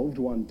 which involved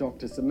one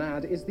Dr.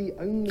 Samad, is the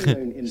only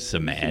known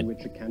instance in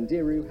which a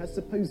Candiru has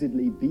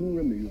supposedly been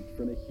removed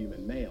from a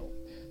human male.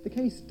 The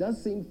case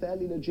does seem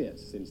fairly legit,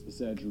 since the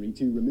surgery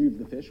to remove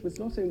the fish was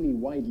not only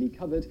widely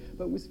covered,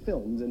 but was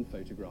filmed and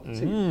photographed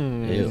too.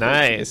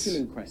 Nice. The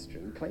person in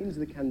question claims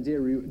the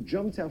Candiru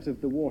jumped out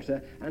of the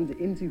water and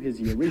into his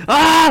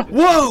urethra.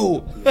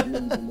 Whoa!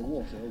 In the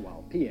water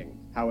while peeing.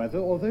 However,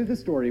 although the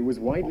story was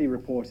widely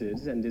reported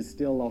and is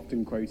still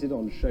often quoted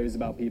on shows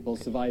about people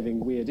surviving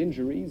weird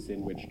injuries,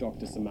 in which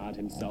Dr. Samad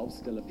himself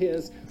still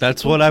appears,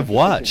 That's what I've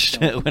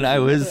watched when I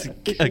was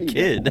a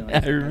kid. I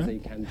as a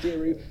remember.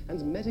 Candiru,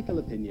 and medical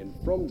opinion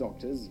from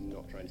doctors,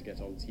 not trying to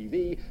get on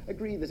TV,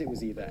 agree that it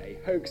was either a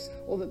hoax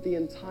or that the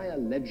entire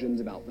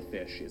legend about the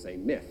fish is a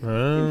myth.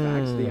 In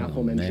fact, the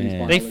aforementioned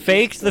man. They biologist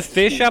faked the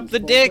fish up the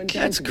dick? went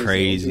down That's to Brazil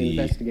crazy.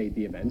 To investigate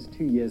the event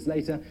 2 years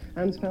later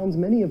and found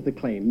many of the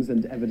claims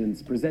and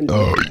evidence presented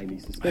highly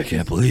suspicious. I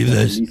can't believe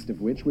this. The least of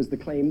which was the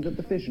claim that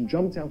the fish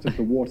jumped out of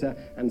the water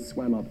and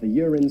swam up the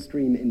urine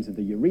stream into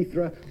the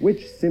urethra,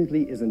 which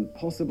simply isn't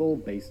possible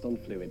based on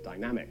fluid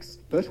dynamics.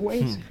 But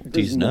wait, there's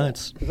These more.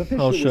 nuts. The fish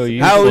I'll that show was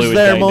you How is fluid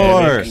there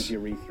more? dynamics.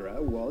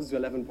 urethra was was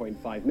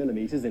 11.5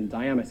 millimeters in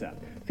diameter.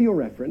 For your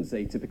reference,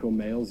 a typical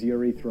male's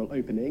urethral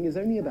opening is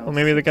only about. Well,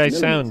 maybe the guy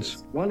 6 millimeters.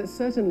 sounds. While it's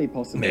certainly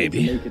possible to make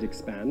it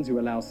expand to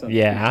allow some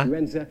Yeah. to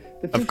enter,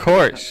 the fish Of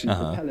course. can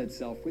propel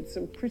itself with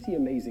some pretty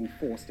amazing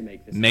force to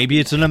make this. Maybe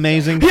it's an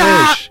amazing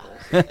fish.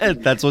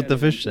 That's what the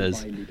fish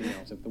says. By leaping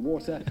out of the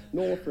water,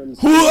 nor from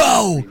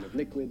Whoa! a stream of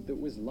liquid that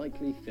was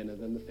likely thinner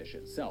than the fish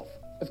itself.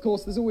 Of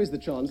course, there's always the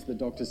chance that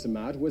Dr.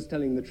 Samad was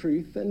telling the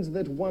truth and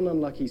that one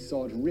unlucky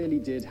sod really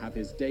did have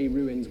his day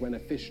ruined when a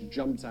fish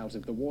jumped out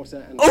of the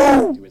water and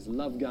to his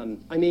love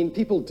gun. I mean,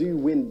 people do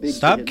win big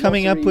Stop ticket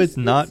coming up lotteries. with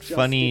not It's just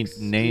funny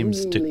names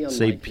to extremely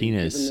say unlikely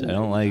penis. given the I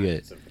don't known like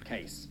facts it. of the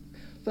case.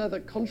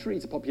 Further, contrary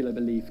to popular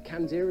belief,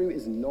 Kandiru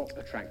is not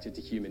attracted to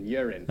human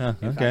urine. In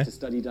okay. fact, a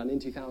study done in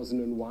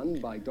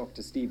 2001 by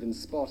Dr. Stephen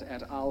Spott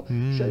et al.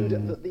 Showed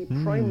that the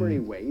primary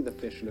way the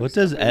fish looks What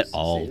does to et hosts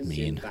al. is,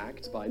 mean? In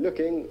fact, by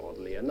looking,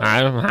 oddly enough,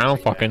 I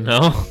don't fucking know.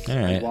 All right.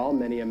 And while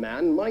many a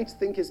man might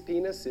think his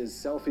penis is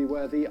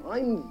selfie-worthy,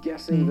 I'm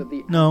guessing that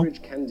the no.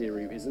 average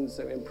Kandiru isn't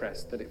so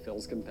impressed that it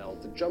feels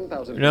compelled to jump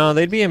out of No,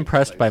 they'd be the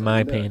impressed by my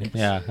look. penis.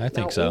 Yeah, I Now,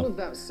 think all so. of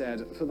that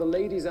said, for the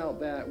ladies out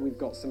there, we've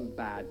got some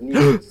bad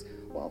news.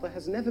 While there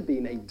has never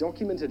been a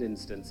documented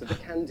instance of a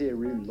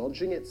Kandiru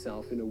lodging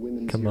itself in a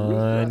woman's Come urethra,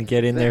 on,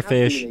 get in there, have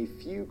fish. been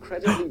a few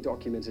credibly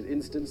documented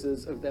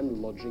instances of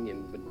them lodging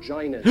in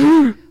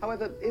vaginas.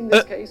 However, in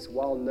this case,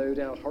 while no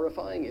doubt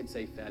horrifying, it's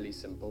a fairly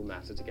simple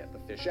matter to get the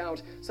fish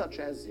out, such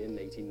as in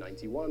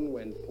 1891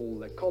 when Paul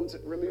Leconte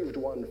removed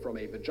one from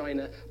a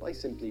vagina by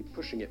simply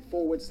pushing it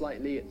forward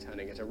slightly,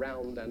 turning it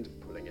around, and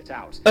pulling it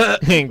out.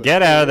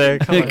 Get out of there.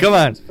 Come on. Come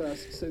on.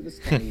 First, so the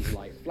spines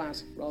lie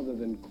flat rather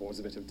than cause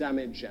a bit of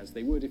damage as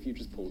they would if you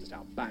just pulled it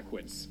out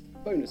backwards.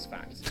 Bonus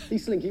fact: the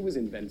Slinky was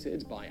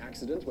invented by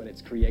accident when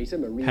its creator,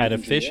 marine Had a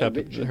engineer fish up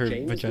Richard her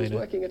James, was vagina.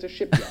 working at a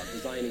shipyard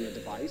designing a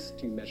device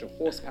to measure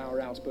horsepower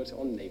output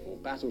on naval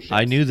battleships.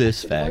 I knew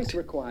this the fact. device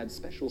required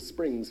special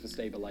springs for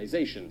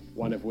stabilization,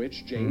 one of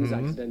which James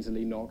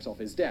accidentally knocked off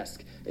his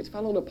desk. It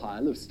fell on a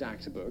pile of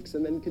stacked books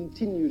and then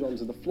continued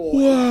onto the floor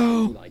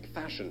in like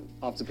fashion.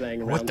 After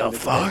playing around the with it,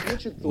 fuck?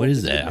 Richard thought What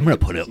is it that? would I'm gonna make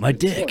put it a up my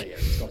decent dick.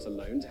 toy and got a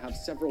loan to have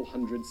several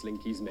hundred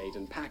Slinkies made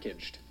and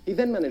packaged. He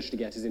then managed to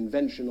get his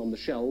invention on the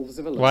shelves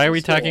of a Why are local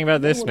we talking store.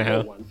 about this No one now?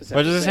 bought one for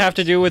What does this have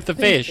to do with the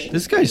fish?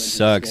 This guy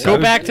sucks. Go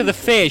back to the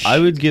fish. I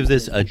would give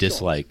this a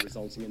dislike.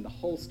 resulting in the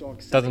whole stock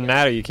Doesn't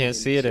matter. You can't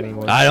see it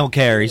anymore. I don't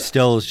care. He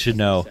still should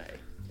know.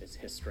 It's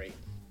history.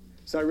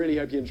 So I really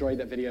hope you enjoyed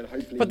that video and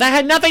hopefully. But that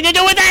had nothing to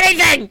do with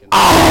anything.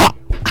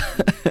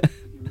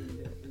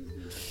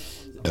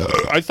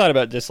 I thought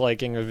about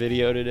disliking a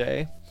video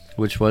today.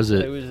 Which was I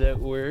it? was at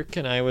work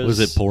and I was. Was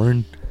it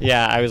porn?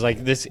 Yeah, I was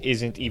like, this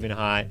isn't even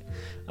hot.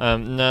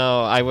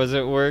 No, I was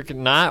at work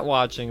not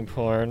watching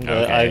porn,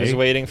 but I was Okay.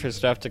 waiting for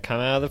stuff to come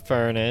out of the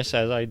furnace,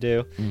 as I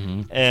do.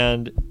 Mm-hmm.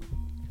 And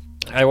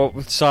I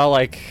saw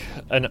like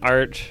an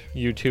art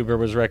YouTuber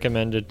was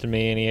recommended to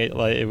me, and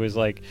it was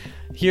like,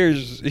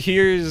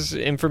 here's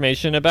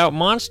information about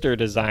monster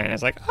design. I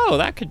was like, oh,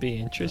 that could be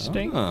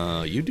interesting.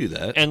 Oh, you do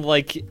that. And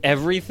like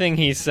everything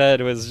he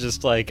said was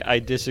just like, I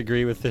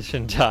disagree with this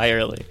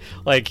entirely.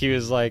 Like he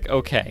was like,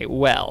 okay,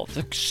 well,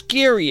 the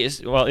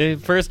scariest. Well,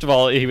 first of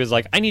all, he was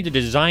like, I need to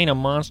design a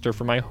monster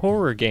for my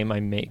horror game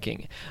I'm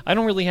making. I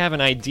don't really have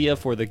an idea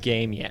for the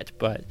game yet,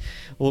 but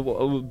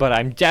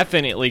I'm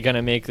definitely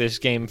gonna make this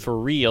game for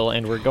real.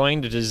 And we're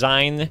going to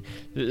design.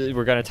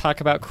 We're going to talk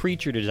about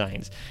creature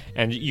designs.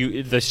 And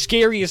the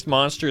scariest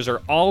monsters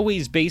are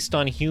always based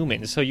on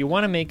humans, so you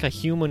want to make a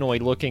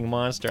humanoid-looking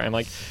monster. I'm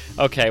like,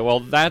 okay, well,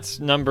 that's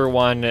number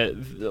one,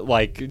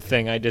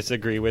 thing I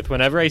disagree with.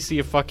 Whenever I see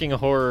a fucking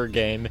horror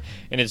game,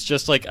 and it's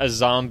just, like, a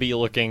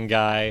zombie-looking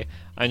guy,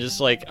 I'm just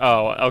like,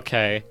 oh,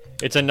 okay.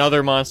 It's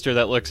another monster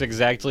that looks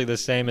exactly the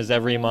same as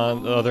every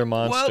other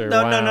monster.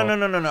 Well, Wow.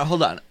 no.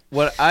 Hold on.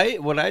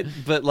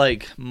 But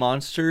like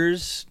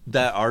monsters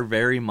that are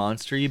very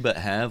monstery, but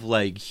have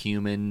like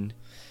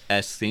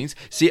human-esque things.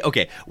 See,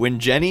 okay,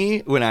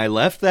 when I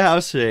left the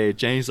house today,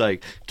 Jenny's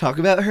like, talk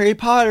about Harry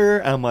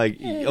Potter. I'm like,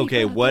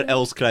 okay, what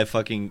else could I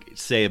fucking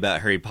say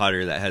about Harry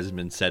Potter that hasn't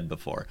been said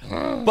before?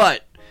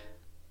 But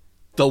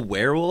the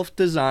werewolf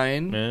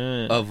design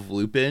of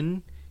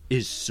Lupin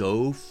is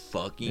so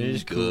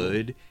fucking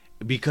good.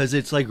 Because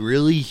it's like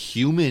really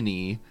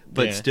human-y,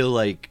 but still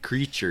like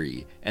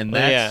creature-y. And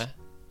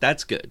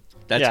that's good.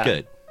 That's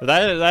good.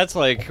 That's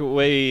like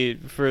way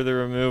further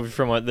removed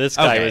from what this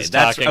guy was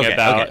talking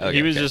about.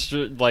 He was just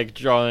like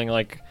drawing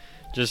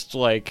just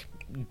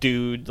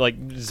dude, like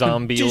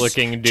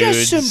zombie-looking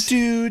dudes. Just some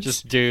dudes.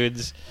 Just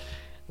dudes.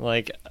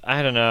 Like,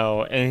 I don't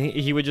know. And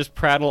he would just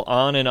prattle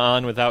on and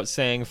on without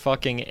saying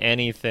fucking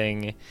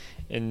anything.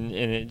 And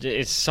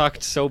it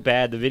sucked so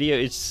bad. The video,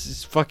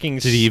 it's fucking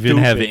Did he even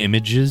have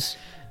images?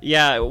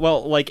 Yeah,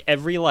 well, like,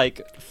 every,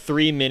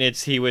 3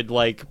 minutes he would,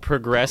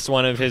 progress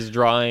one of his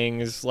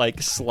drawings,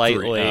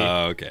 slightly.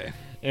 Oh, okay.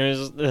 It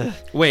was...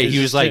 Wait, it he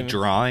was, him.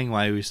 drawing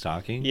while he was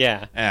talking?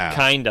 Yeah, Ah.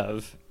 kind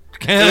of.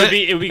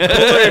 It would be cooler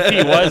if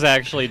he was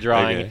actually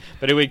drawing, Okay.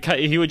 but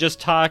he would just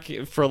talk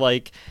for,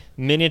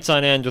 minutes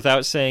on end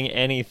without saying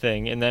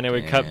anything, and then it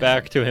would cut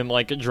back to him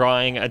like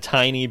drawing a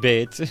tiny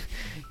bit.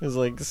 It's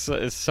like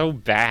it's so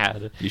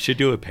bad. You should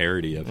do a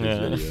parody of his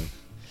video.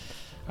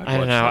 I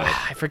don't know.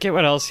 I forget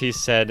what else he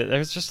said.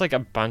 There's just like a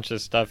bunch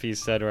of stuff he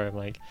said where I'm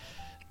like,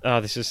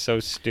 oh, this is so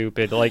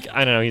stupid. Like,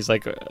 I don't know. He's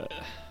like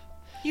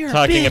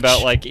talking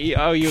about like,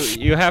 oh,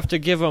 you have to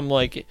give him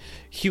like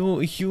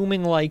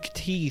human-like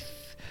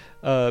teeth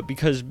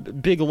because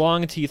big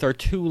long teeth are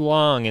too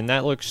long, and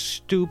that looks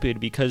stupid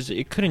because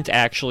it couldn't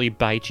actually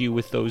bite you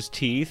with those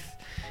teeth.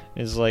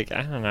 It's like,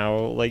 I don't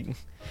know, like.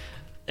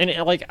 And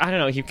like, I don't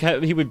know,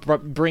 he would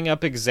bring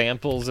up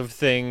examples of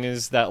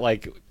things that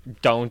like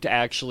don't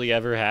actually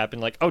ever happen.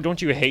 Like, oh,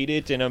 don't you hate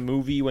it in a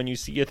movie when you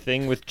see a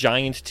thing with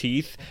giant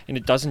teeth and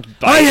it doesn't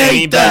bite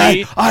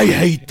anybody? I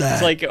hate that.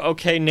 It's like,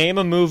 okay, name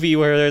a movie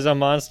where there's a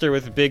monster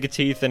with big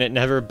teeth and it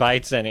never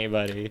bites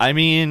anybody. I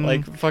mean,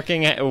 like,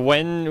 fucking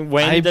when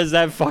does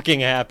that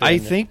fucking happen? I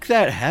think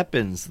that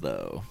happens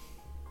though.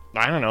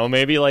 I don't know,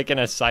 maybe like in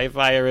a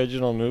sci-fi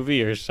original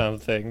movie or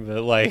something,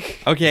 but like...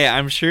 Okay,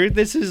 I'm sure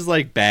this is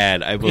like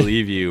bad, I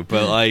believe you,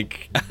 but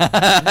like...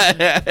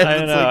 I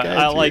don't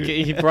know, like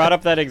he brought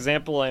up that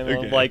example and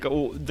I'm like,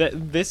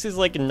 this is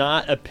like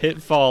not a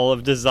pitfall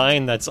of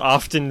design that's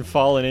often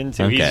fallen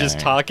into. Okay. He's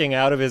just talking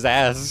out of his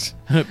ass.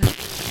 He's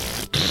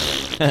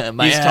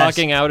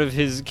talking out of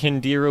his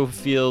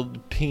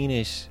Kandiro-filled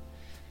penis.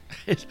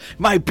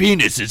 My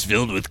penis is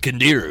filled with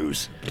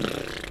Kandiros.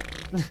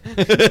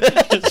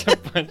 Just a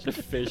bunch of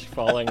fish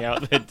falling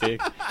out the dick.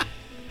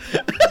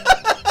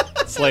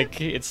 It's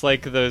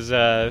like those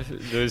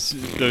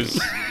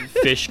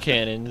fish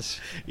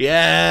cannons.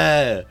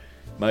 Yeah,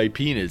 my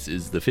penis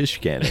is the fish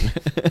cannon.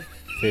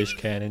 Fish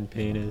cannon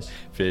penis.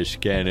 Fish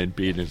cannon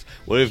penis.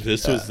 What if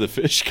this was the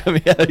fish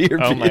coming out of your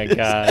penis? Oh my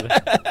god,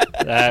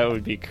 that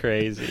would be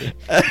crazy.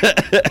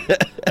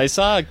 I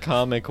saw a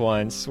comic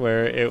once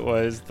where it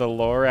was the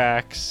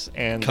Lorax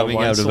and coming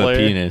the Onceler. Out of a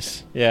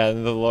penis. Yeah,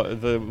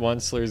 the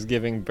Onceler's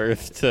giving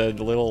birth to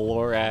little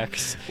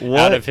Lorax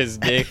out of his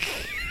dick.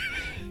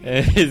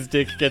 And his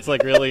dick gets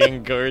like really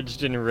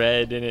engorged and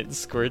red, and it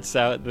squirts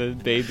out the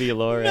baby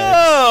Lorax.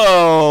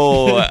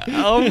 No!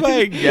 Oh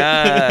my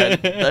god,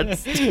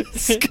 that's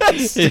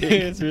disgusting.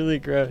 It's really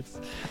gross.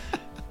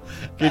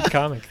 Good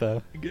comic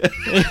though. I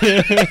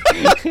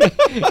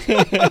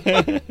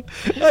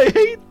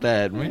hate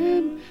that,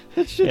 man.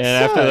 That shit sucks.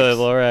 After the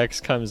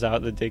Lorax comes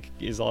out, the dick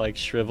is all like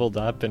shriveled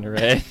up and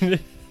red.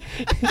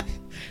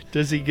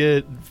 Does he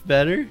get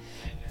better?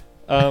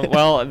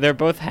 Well, they're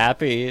both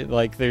happy.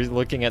 Like, they're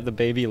looking at the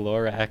baby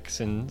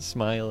Lorax and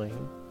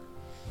smiling.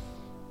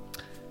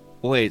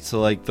 Wait, so,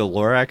 like, the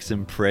Lorax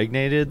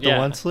impregnated the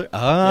Onceler? Oh.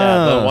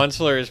 Yeah, the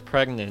Onceler is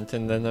pregnant,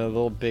 and then the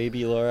little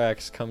baby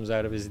Lorax comes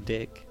out of his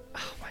dick.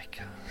 Oh, my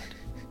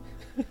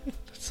God.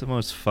 That's the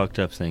most fucked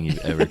up thing you've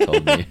ever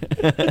told me.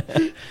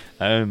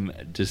 I'm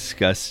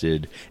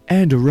disgusted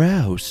and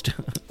aroused.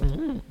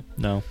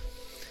 No.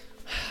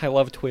 I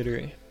love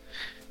Twitter.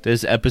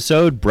 This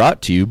episode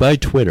brought to you by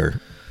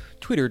Twitter.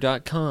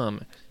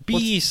 Twitter.com.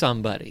 Be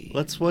somebody.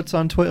 What's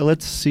on Twitter?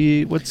 Let's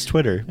see. What's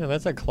Twitter? Yeah,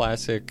 that's a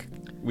classic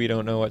we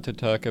don't know what to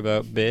talk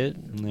about bit.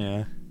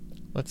 Yeah.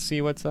 Let's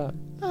see what's up.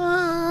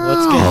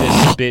 Let's get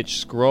this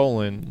bitch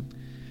scrolling.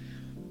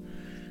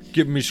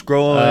 Get me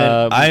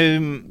scrolling.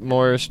 I'm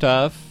more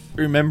stuff.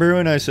 Remember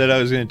when I said I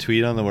was going to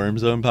tweet on the Worm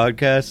Zone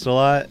podcast a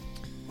lot?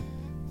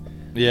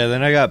 Yeah,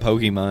 then I got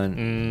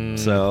Pokemon.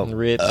 So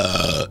rich.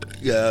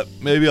 Yeah,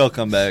 maybe I'll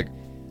come back.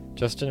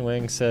 Justin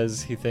Wang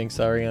says he thinks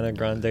Ariana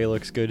Grande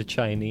looks good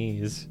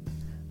Chinese.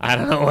 I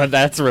don't know what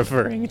that's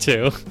referring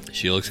to.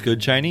 She looks good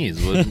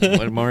Chinese.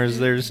 What more is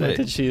there to say?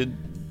 Did she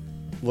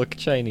look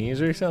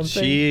Chinese or something?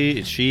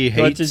 She hates.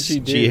 What did she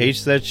do? She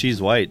hates that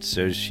she's white,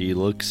 so she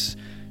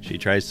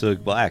tries to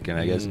look black, and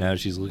I guess now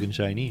she's looking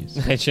Chinese.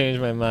 I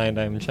changed my mind.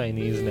 I'm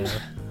Chinese now.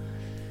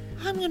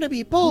 I'm gonna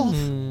be both.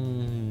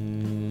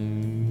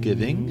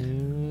 Giving.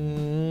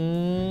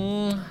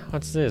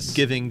 What's this?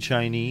 Giving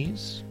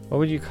Chinese. What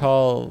would you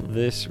call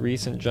this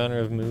recent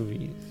genre of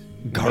movies?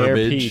 Garbage.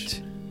 Mayor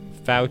Pete,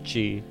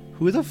 Fauci.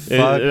 Who the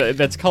fuck?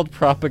 That's called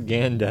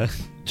propaganda.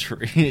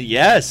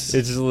 Yes.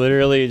 It's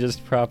literally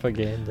just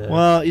propaganda.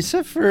 Well,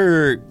 except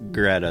for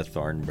Greta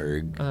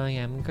Thunberg. Oh,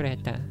 yeah, I'm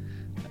Greta.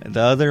 The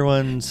other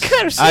ones...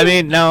 I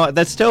mean, no,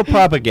 that's still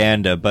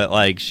propaganda, but,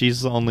 like,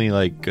 she's the only,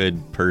 like,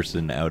 good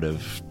person out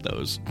of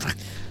those.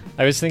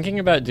 I was thinking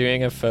about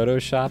doing a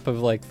Photoshop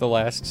of, like, the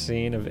last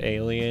scene of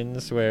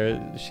Aliens where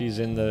she's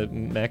in the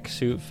mech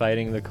suit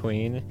fighting the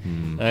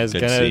Queen. I was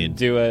gonna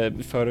do a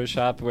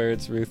Photoshop where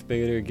it's Ruth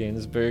Bader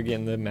Ginsburg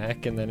in the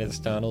mech and then it's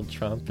Donald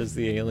Trump as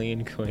the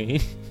alien Queen.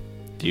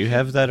 Do you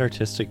have that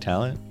artistic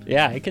talent?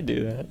 Yeah, I could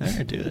do that. I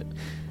could do it.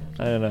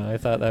 I don't know. I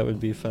thought that would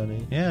be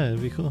funny. Yeah,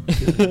 it'd be cool.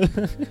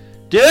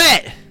 Do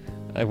it!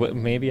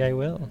 Maybe I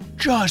will.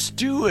 Just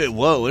do it.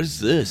 Whoa, what is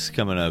this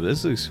coming up?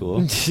 This looks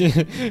cool.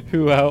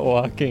 Who out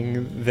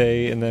walking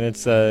they, and then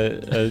it's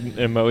an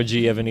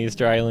emoji of an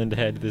Easter Island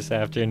head this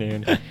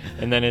afternoon,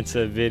 and then it's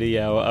a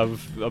video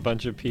of a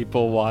bunch of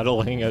people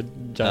waddling a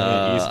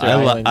giant Easter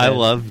Island head. I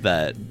love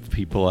that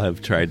people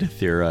have tried to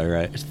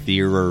theorize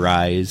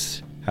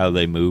how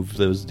they move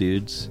those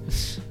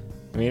dudes.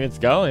 I mean, it's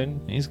going.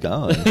 He's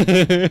going.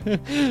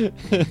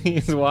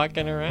 He's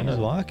walking around. He's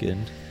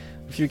walking.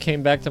 If you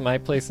came back to my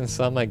place and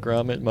saw my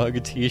Grommet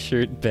Mug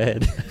t-shirt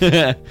bed.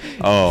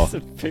 Oh. It's a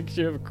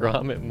picture of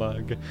Grommet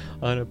Mug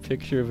on a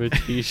picture of a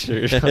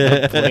t-shirt on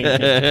a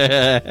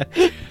blanket.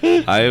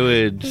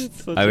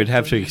 I would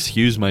have to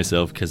excuse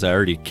myself because I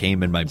already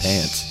came in my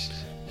pants.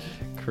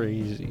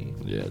 Crazy.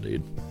 Yeah,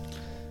 dude.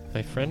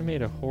 My friend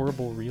made a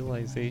horrible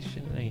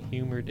realization and I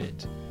humored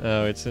it.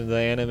 Oh, it's the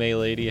anime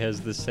lady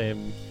has the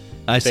same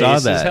I face saw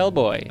as that.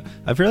 Hellboy.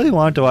 I've really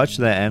wanted to watch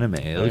that anime.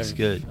 It looks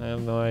good. I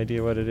have no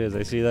idea what it is.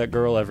 I see that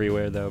girl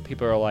everywhere, though.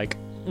 People are like,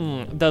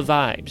 the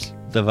vibes.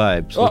 The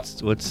vibes. Oh.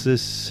 What's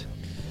this?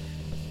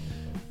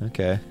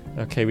 Okay.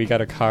 Okay, we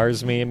got a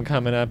Cars meme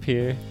coming up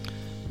here.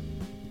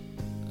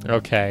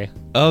 Okay.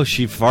 Oh,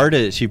 she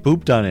farted. She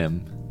pooped on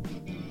him.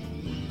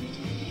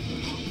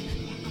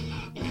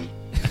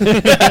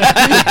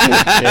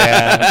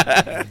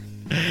 Yeah.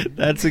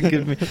 That's a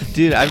good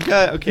dude. I've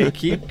got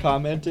keep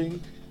commenting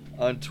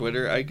on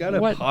Twitter. I gotta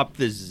pop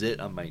this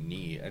zit on my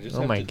knee. I just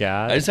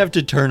God. I just have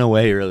to turn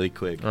away really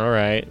quick. All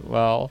right.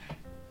 Well,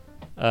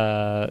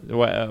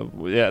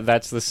 yeah,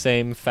 that's the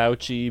same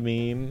Fauci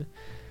meme.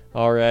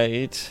 All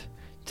right.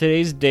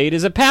 Today's date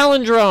is a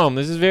palindrome.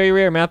 This is very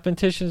rare.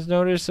 Mathematicians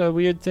notice a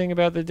weird thing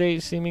about the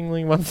date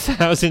seemingly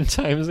 1,000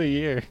 times a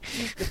year.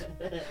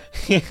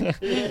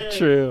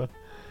 True.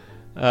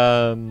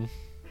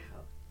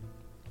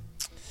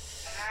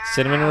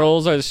 Cinnamon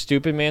rolls are the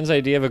stupid man's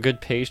idea of a good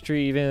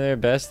pastry. Even at their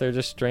best, they're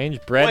just strange.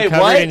 Bread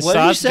covered in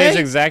sauce tastes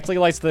exactly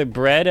like the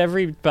bread.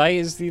 Every bite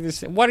is the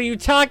same. What are you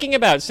talking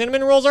about?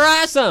 Cinnamon rolls are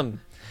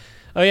awesome.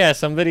 Oh yeah,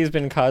 somebody's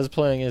been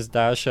cosplaying as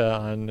Dasha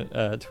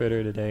on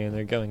Twitter today, and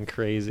they're going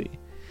crazy.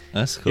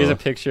 That's cool. Here's a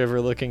picture of her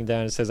looking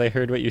down. It says, "I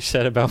heard what you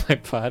said about my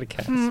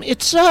podcast."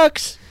 It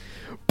sucks.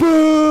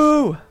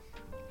 Boo!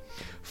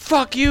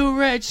 Fuck you,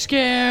 Red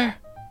Scare.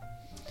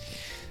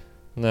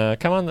 No,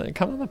 come on the pod.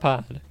 Come on the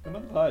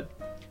pod.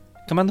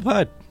 Come on the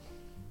pod.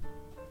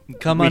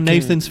 Come We on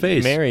Nathan's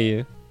face. Marry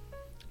you.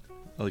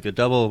 Like a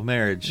double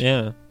marriage.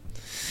 Yeah.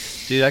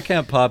 Dude, I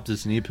can't pop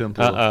this knee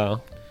pimple.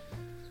 Uh-oh.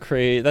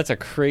 That's a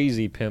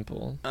crazy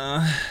pimple.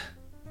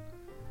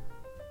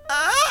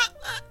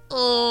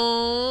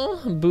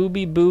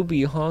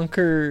 Booby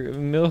honker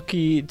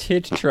milky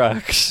tit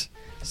trucks.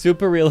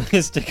 Super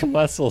realistic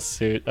muscle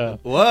suit.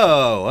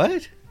 Whoa,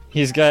 what?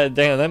 He's got,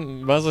 damn, that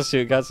muscle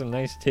suit got some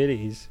nice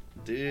titties.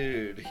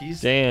 Dude,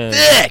 he's Damn.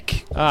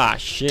 thick. Ah,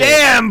 shit.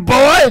 Damn,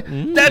 boy.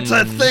 That's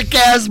a thick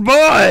ass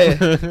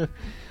boy.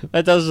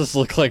 That does just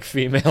look like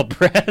female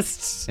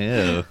breasts.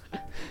 Ew.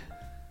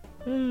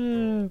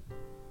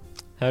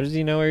 How does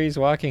he know where he's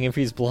walking if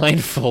he's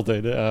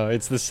blindfolded? Oh,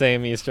 it's the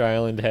same Easter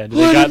Island head.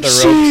 They got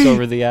the ropes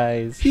over the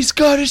eyes. He's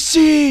gotta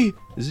see.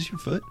 Is this your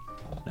foot?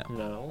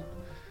 No.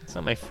 It's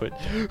not my foot.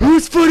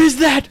 Whose foot is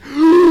that?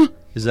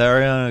 Is that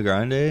Ariana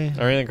Grande?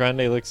 Ariana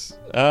Grande looks...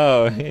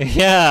 Oh,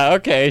 yeah,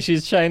 okay,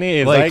 she's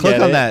Chinese. Wait, I click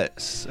get on it.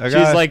 that.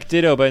 She's like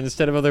Ditto, but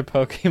instead of other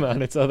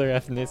Pokemon, it's other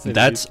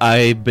ethnicities.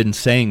 I've been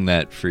saying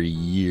that for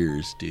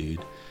years,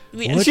 dude.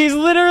 What? She's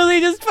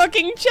literally just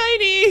fucking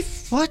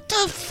Chinese. What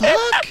the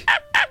fuck?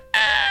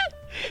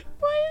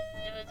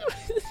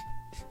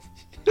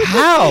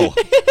 How?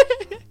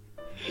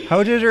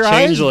 How did her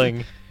Changeling.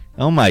 eyes...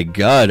 Oh my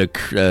god,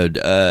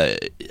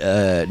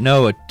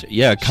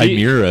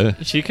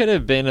 Chimera. She could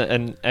have been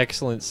an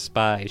excellent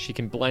spy. She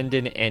can blend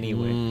in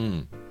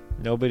anyway.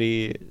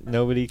 Nobody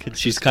could.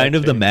 She's kind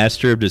of the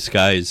master of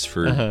disguise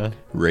for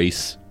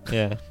race.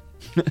 Yeah.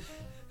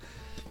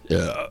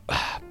 Yeah.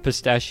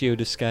 Pistachio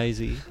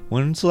disguisey.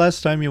 When's the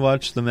last time you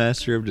watched The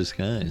Master of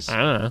Disguise? I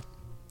don't know.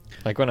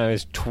 Like when I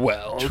was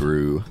 12.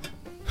 True.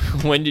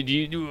 When did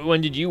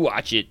you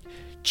watch it,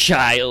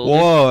 child?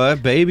 Whoa,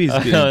 that baby's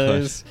getting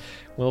punched.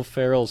 Will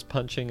Ferrell's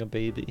punching a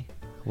baby.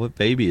 What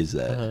baby is I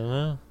that? don't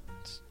know.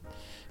 It's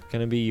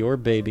gonna be your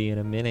baby in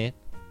a minute.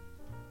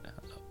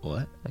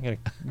 What? I'm gonna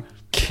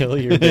kill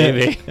your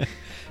baby.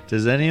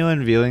 Does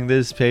anyone viewing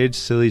this page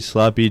silly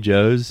sloppy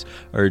joes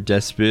or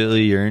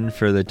desperately yearn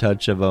for the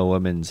touch of a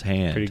woman's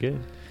hand? Pretty good.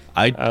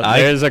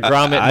 There's a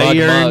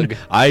Grommet mug.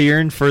 I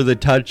yearn for the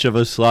touch of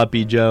a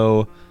sloppy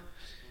joe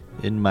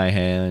in my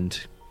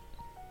hand.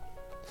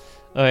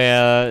 Oh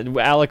yeah,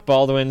 Alec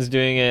Baldwin's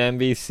doing an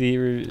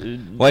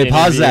NBC. Wait,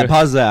 pause that.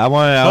 I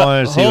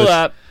want to see. Hold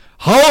up.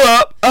 Hold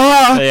up.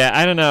 Yeah,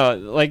 I don't know.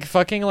 Like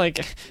fucking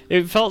like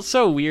it felt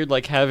so weird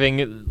like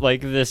having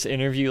like this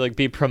interview like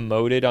be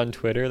promoted on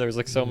Twitter. There was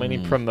like so many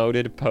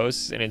promoted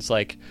posts and it's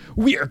like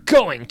we are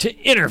going to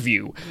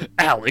interview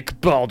Alec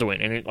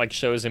Baldwin and it like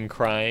shows him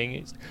crying.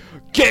 It's like,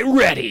 get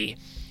ready.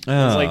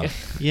 It's like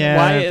yeah,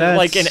 why that's...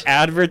 like an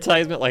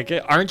advertisement like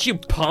aren't you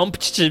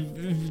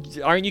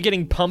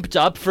getting pumped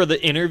up for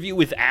the interview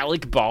with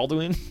Alec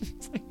Baldwin?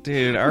 Like,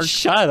 dude,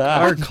 shut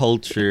up. Our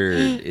culture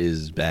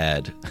is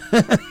bad.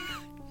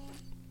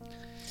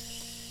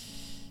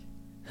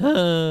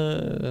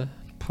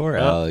 Poor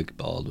Alec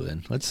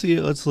Baldwin. Let's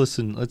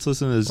listen to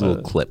this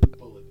little clip.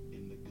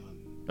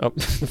 Oh,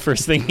 the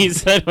first thing he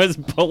said was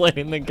bullet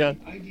in the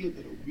gun. The idea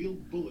that a real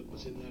bullet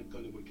was in that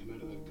gun and would come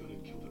out of that gun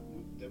and kill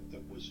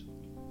that was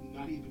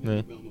not even in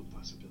the realm of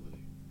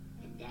possibility.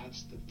 And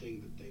that's the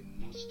thing that they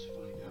must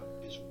find out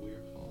is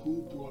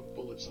who brought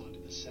bullets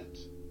onto the set.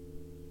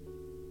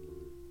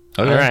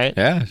 Okay. All right.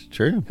 Yeah,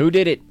 true. Who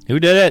did it? Who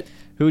did it?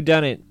 Who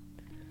done it?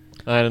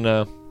 I don't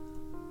know.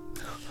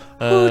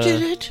 Who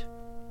did it?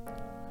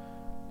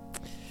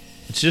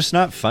 It's just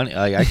not funny.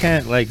 Like, I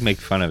can't make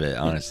fun of it.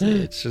 Honestly,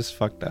 it's just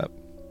fucked up.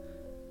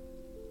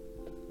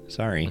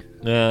 Sorry. You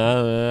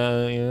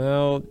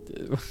know,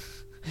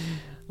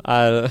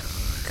 I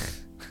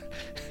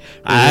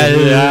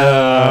don't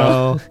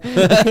know.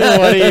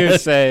 What do you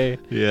say?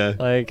 Yeah.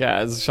 Like,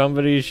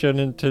 somebody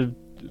shouldn't have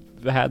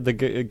had the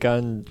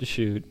gun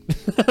shoot.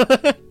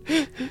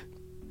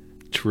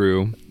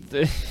 True.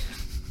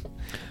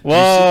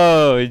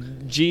 Whoa!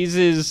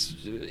 Jesus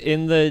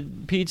in the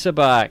pizza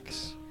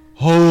box.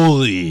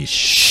 Holy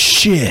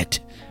shit.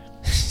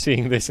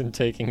 Seeing this and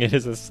taking it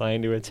as a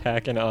sign to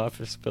attack an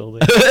office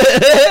building.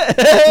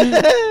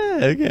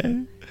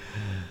 Okay.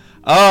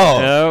 Oh.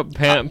 No,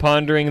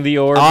 pondering the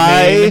orb.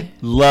 I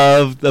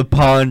love the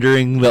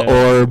pondering the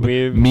orb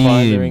Pondering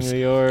memes.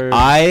 the orb.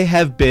 I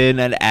have been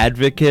an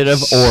advocate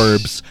of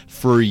orbs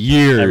for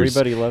years.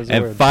 Everybody loves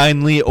and orbs.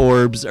 Finally,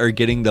 orbs are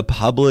getting the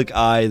public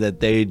eye that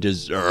they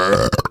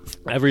deserve.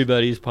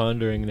 Everybody's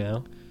pondering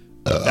now.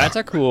 That's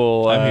a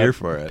cool. I'm here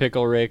for it.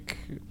 Pickle Rick.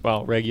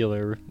 Well,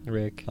 regular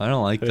Rick. I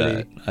don't like hoodie.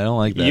 that. I don't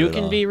like that. You at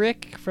can all. be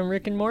Rick from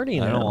Rick and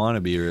Morty now. I don't want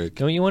to be Rick.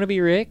 Don't you want to be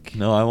Rick?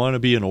 No, I want to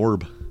be an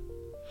orb.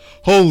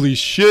 Holy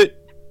shit.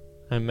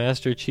 I'm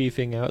Master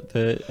Chiefing out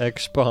the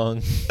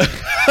X-Bong.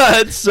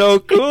 That's so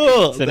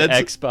cool. It's an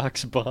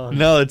Xbox Bong.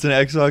 No, it's an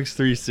Xbox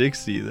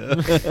 360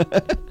 though.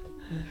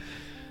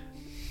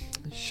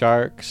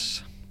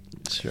 Sharks.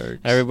 Sharks.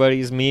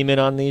 Everybody's memeing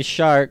on these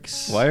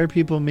sharks. Why are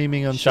people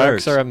memeing on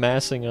Sharks sharks? are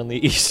amassing on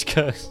the East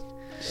Coast.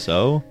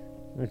 So?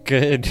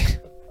 Good.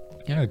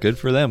 Yeah, good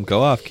for them.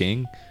 Go off,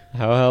 King.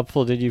 How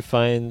helpful did you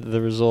find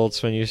the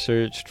results when you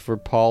searched for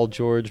Paul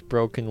George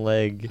broken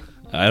leg?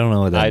 I don't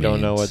know what that means. I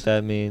don't know what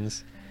that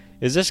means.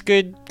 Is this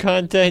good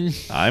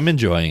content? I'm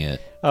enjoying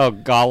it. Oh,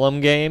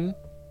 Gollum game?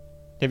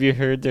 Have you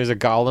heard there's a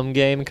Gollum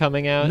game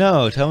coming out?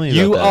 No, tell me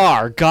You about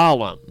that. are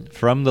Gollum.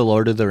 From the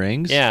Lord of the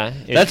Rings? Yeah.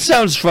 That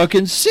sounds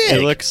fucking sick.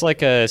 It looks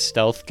like a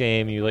stealth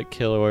game. You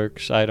kill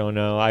orcs. I don't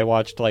know. I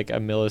watched a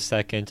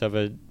millisecond of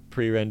a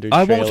pre-rendered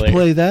trailer. I won't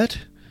play that.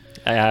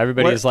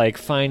 Everybody's like,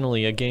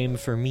 finally, a game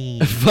for me.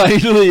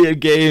 Finally, a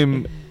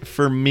game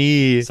for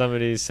me.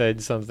 Somebody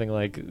said something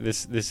like,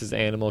 "This is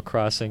Animal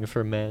Crossing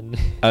for men."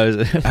 I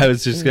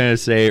was just gonna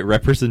say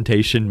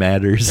representation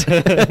matters.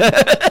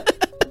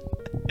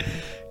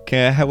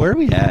 Where are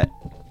we at?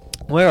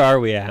 Where are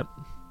we at?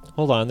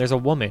 Hold on, there's a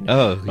woman.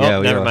 Oh,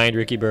 yeah. Never mind,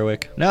 Ricky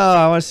Berwick. No,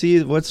 I want to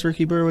see what's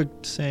Ricky Berwick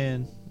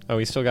saying. Oh,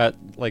 we still got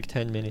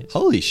 10 minutes.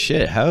 Holy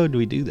shit! How do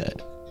we do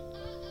that?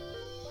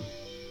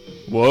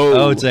 Whoa!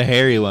 Oh, it's a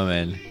hairy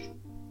woman.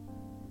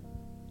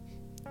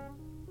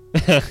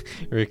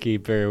 Ricky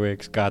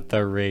Berwick's got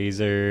the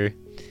razor.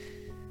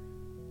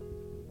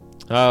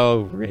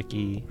 Oh,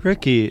 Ricky.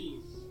 Ricky.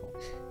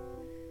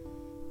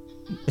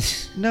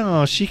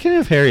 No, she can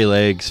have hairy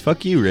legs.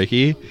 Fuck you,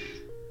 Ricky.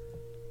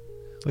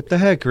 What the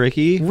heck,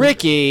 Ricky?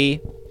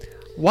 Ricky,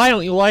 why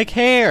don't you like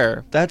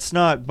hair? That's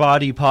not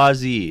body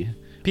posy.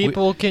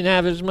 People can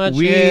have as much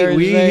hair as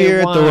we they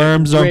here want, at the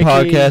Worms Zone Ricky.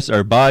 podcast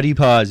are body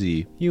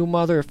posy. You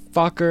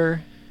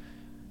motherfucker.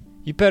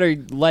 You better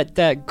let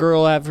that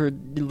girl have her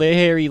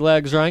hairy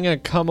legs or I'm going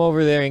to come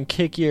over there and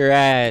kick your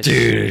ass.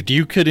 Dude,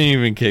 you couldn't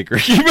even kick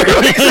Ricky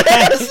Berwick's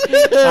ass.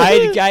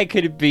 I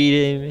could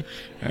beat him.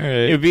 All right.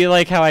 It would be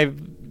like how I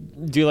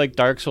do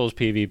Dark Souls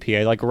PvP.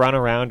 I run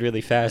around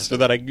really fast so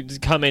that I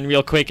just come in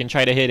real quick and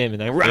try to hit him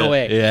and I run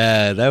away.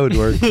 Yeah, that would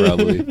work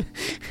probably.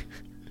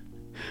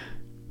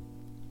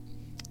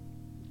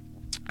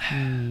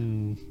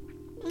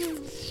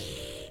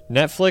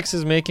 Netflix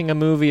is making a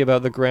movie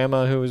about the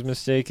grandma who was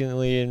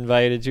mistakenly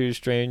invited to a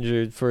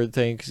stranger for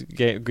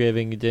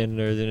Thanksgiving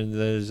dinner. Then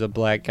there's a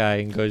black guy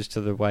and goes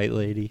to the white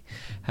lady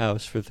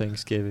house for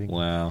Thanksgiving.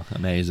 Wow,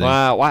 amazing.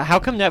 Wow, how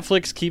come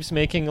Netflix keeps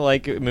making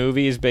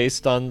movies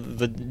based on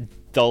the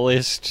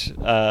dullest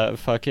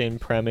fucking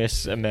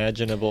premise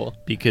imaginable?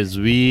 Because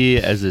we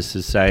as a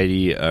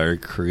society are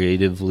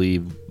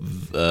creatively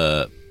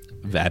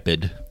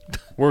vapid.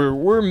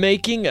 We're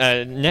making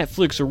a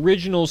Netflix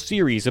original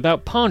series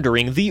about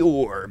pondering the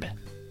orb.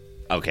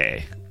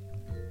 Okay.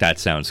 That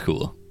sounds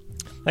cool.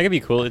 That could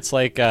be cool. It's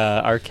like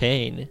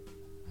Arcane.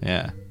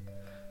 Yeah.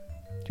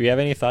 Do we have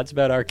any thoughts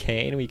about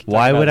Arcane? We can talk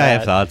Why about would I that.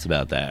 have thoughts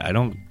about that? I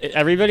don't.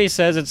 Everybody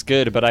says it's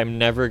good, but I'm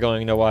never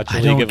going to watch a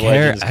I League don't of care.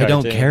 Legends I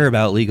cartoon. don't care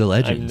about League of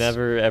Legends. I'm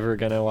never ever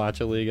gonna watch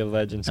a League of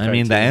Legends. I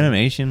mean, the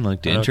animation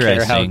looked I don't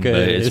care how interesting, good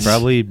but it it's is.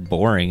 probably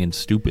boring and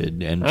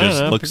stupid and I don't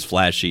just know. looks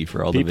flashy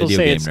for all the People video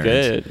say game it's nerds.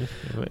 good.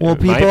 Well,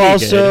 It might be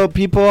good.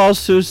 people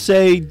also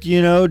say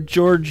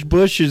George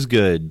Bush is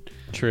good.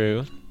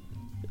 True.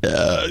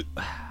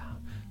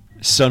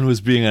 Son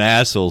was being an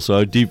asshole, so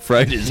I deep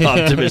fried his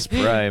Optimus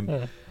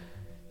Prime.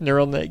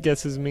 Neural net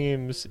guesses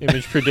memes.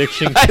 Image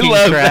prediction. I King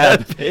love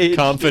crab. that page.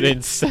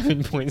 Confidence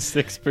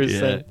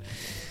 7.6%.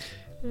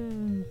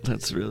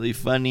 That's really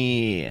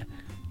funny.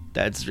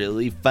 That's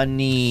really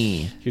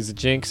funny. Here's a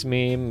Jinx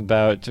meme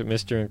about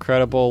Mr.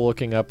 Incredible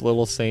looking up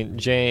Little St.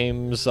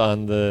 James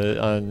on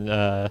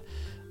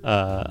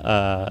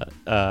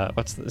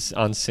what's this,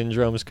 on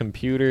Syndrome's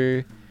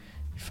computer.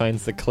 He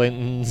finds the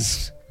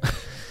Clintons.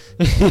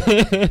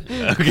 Okay,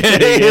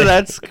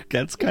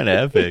 that's kind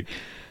of epic.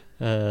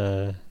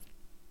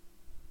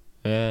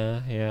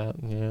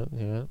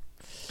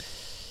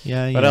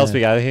 Yeah. What else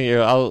we got here?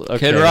 Okay.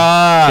 Kid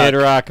Rock. Kid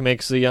Rock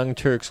makes the Young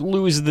Turks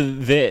lose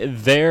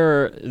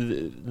their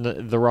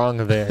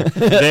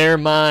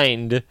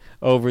mind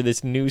over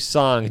this new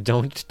song.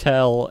 Don't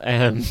tell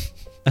M.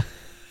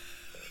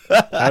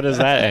 How does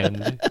that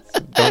end?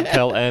 Don't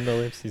tell M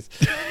ellipses.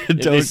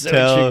 Don't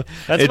tell.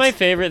 That's my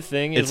favorite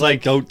thing. It's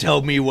like, don't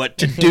tell me what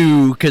to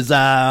do, 'cause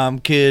I'm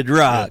Kid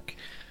Rock.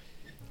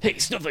 Hey,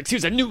 Snowflakes,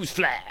 here's a news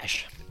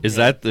flash. Is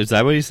that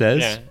what he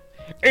says? Yeah.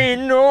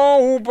 Ain't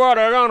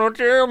nobody gonna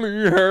tell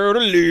me how to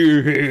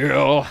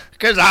live.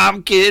 'Cause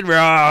I'm Kid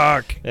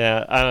Rock.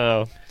 Yeah, I don't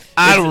know.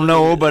 I don't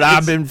know, but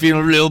I've been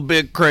feeling a little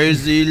bit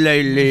crazy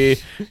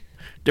lately.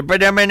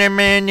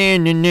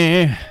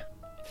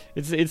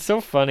 It's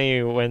so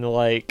funny when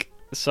like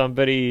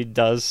somebody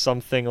does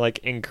something like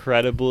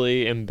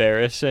incredibly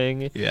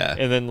embarrassing, Yeah,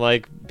 and then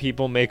like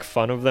people make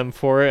fun of them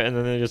for it, and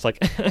then they're just like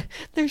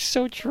they're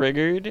so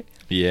triggered.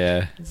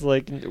 yeah. It's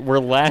like, we're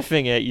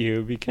laughing at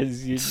you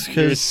because you're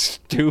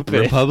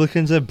stupid.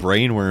 Republicans have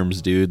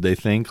brainworms, dude. They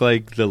think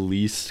like the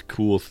least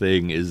cool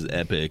thing is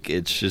epic.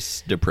 It's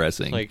just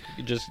depressing. Like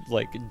just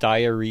like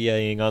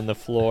diarrheaing on the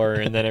floor,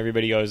 and then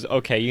everybody goes,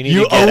 "Okay, you need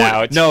to get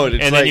out." No,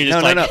 it's and like, then you're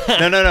just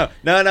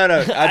no.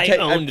 I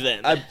owned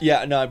them.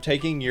 I'm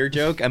taking your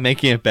joke. I'm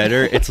making it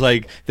better. It's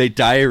like they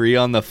diarrhea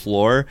on the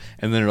floor,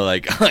 and then they're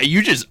like,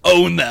 "You just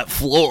own that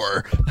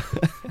floor."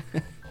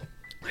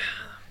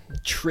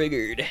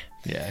 Triggered.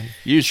 Yeah,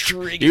 you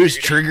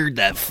just triggered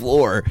that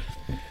floor.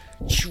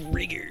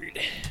 Triggered.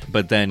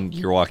 But then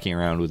you're walking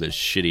around with a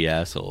shitty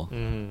asshole,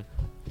 and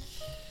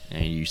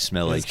you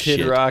smell like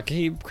Kid shit. Rock.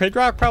 Kid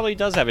Rock probably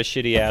does have a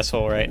shitty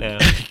asshole right now.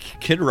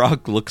 Kid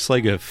Rock looks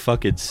like a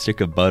fucking stick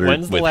of butter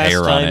When's the with last hair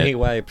on time it. he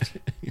wiped?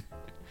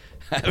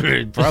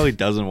 It probably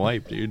doesn't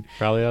wipe, dude.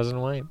 Probably doesn't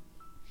wipe.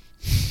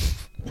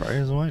 Probably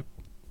doesn't wipe.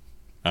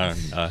 I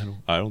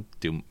don't.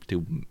 Do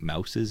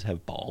mouses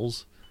have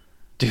balls?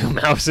 Do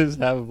mouses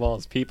have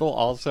balls? People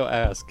also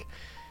ask.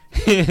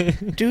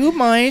 Do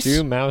mice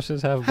Do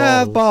mouses have balls?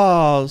 have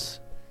balls?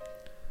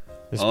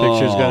 This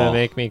picture's gonna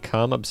make me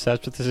come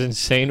obsessed with this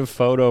insane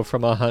photo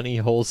from a honey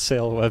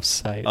wholesale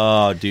website.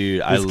 Oh,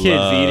 dude, this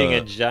kid's eating a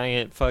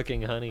giant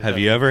fucking honeycomb. Have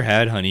you ever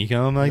had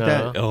honeycomb like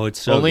that? Oh,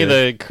 it's so only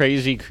good. the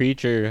crazy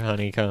creature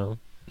honeycomb.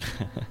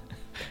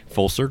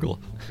 Full circle.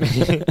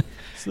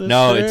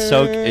 No, it's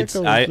so it's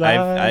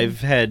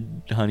I've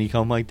had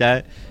honeycomb like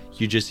that.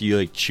 You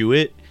like chew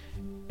it,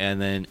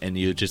 and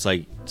you just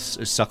like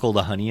suckle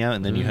the honey out,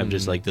 and then you have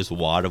just like this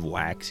wad of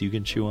wax you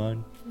can chew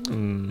on.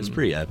 It's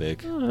pretty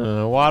epic.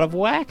 A wad of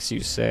wax,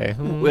 you say?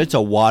 It's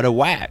a wad of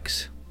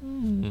wax.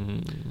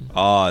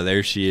 Oh,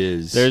 there she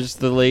is. There's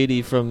the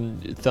lady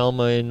from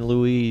Thelma and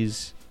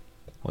Louise.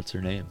 What's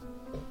her name?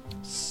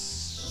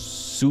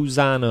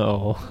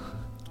 Susano.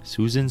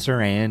 Susan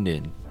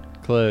Sarandon.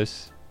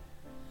 Close.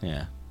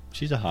 Yeah,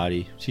 she's a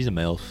hottie. She's a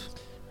MILF.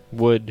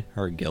 Wood.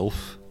 Her a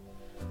gilf.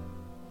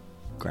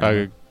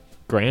 Grand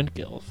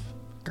gilf.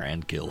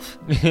 Grand gilf.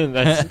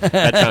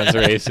 That sounds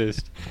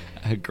racist.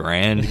 A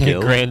grand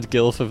gilf. Grand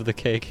gilf of the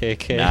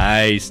KKK.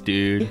 Nice,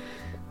 dude.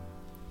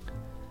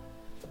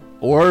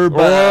 Orb.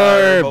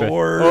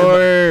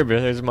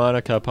 There's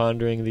Monica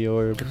pondering the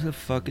orb. Who the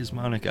fuck is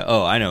Monica?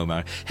 Oh, I know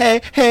Monica.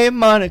 Hey,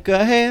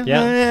 Monica. Hey,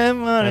 Yeah,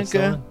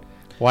 Monica.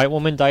 White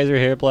woman dyes her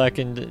hair black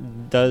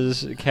and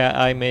does cat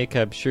eye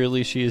makeup.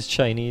 Surely she is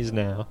Chinese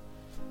now.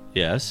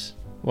 Yes.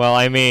 Well,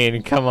 I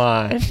mean, come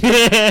on.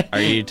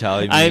 Are you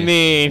telling me? I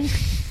mean,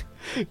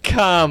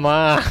 come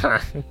on.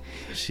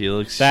 She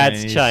looks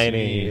That's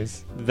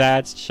Chinese.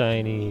 That's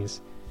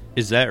Chinese.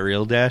 Is that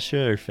real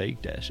Dasha or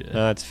fake Dasha?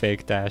 No, that's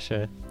fake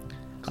Dasha.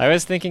 I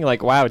was thinking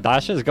like, wow,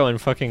 Dasha's going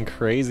fucking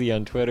crazy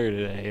on Twitter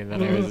today, and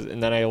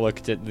then I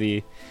looked at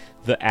the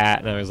at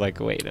and I was like,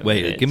 wait a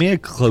minute. Give me a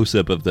close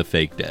up of the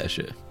fake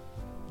Dasha.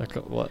 Like,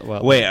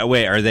 what? Wait,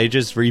 are they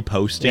just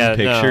reposting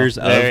pictures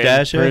of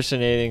Dasha?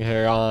 Impersonating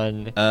her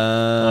on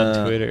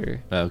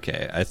Twitter.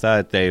 Okay, I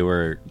thought they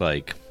were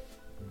like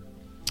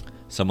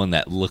someone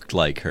that looked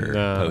like her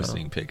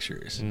posting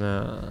pictures.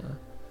 No.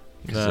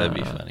 Because that'd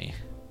be funny.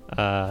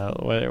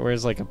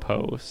 Where's like a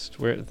post?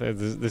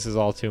 This is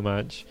all too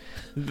much.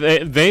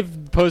 They've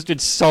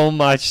posted so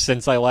much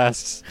since I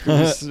last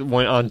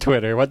went on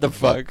Twitter. What the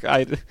fuck?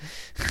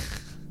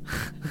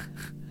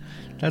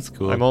 That's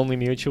cool. I'm only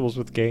mutuals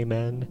with gay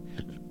men.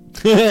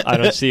 I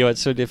don't see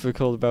what's so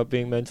difficult about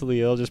being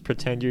mentally ill. Just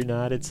pretend you're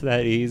not. It's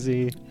that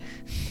easy.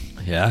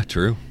 Yeah,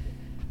 true.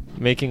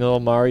 Making little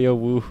Mario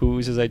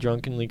woohoos as I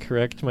drunkenly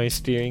correct my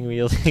steering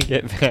wheel to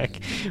get back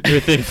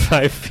within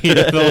 5 feet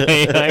of the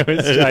lane I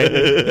was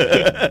driving.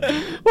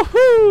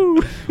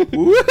 Woohoo!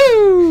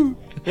 Woohoo!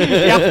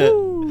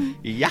 Yahoo!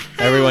 Yeah.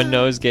 Everyone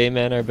knows gay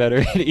men are better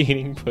at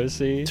eating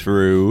pussy.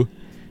 True.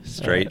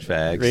 Straight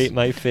facts. Rate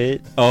my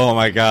fit. Oh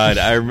my god.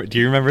 Do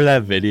you remember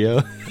that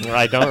video?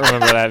 I don't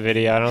remember that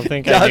video. I don't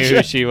think I knew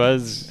who she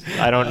was.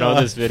 I don't know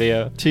this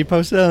video. She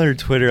posted on her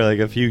Twitter like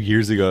a few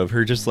years ago of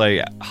her just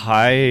like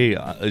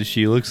high.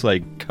 She looks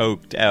like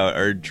coked out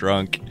or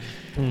drunk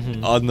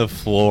on the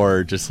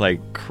floor, just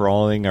like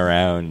crawling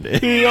around.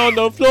 He on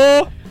the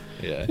floor.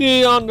 Yeah.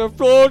 He on the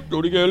floor.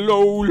 Go to get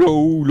low.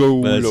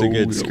 That's a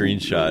good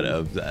screenshot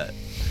of that.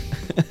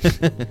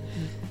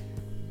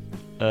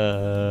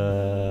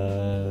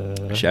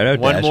 Shout out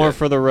one Dasher. more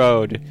for the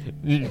road.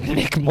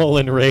 Nick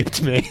Mullen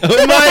raped me.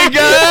 Oh my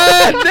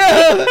god!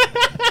 No!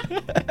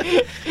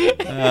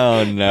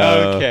 Oh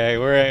no. Okay,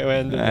 we're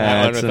ending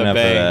that one That's with a enough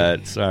bang. of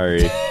that.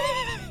 Sorry.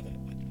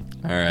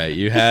 Alright,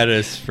 you had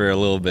us for a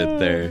little bit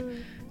there.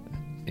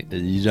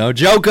 You don't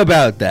joke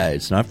about that.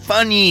 It's not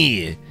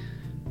funny.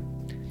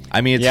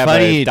 I mean, it's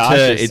funny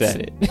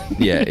said it.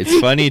 Yeah, it's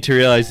funny to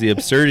realize the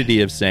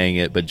absurdity of saying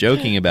it, but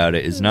joking about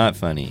it is not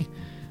funny.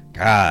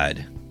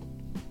 God.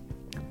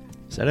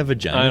 Is that a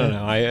vagina? I don't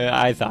know.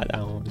 I thought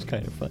that one was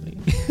kind of funny.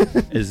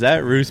 Is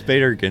that Ruth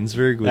Bader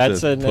Ginsburg with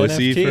That's a an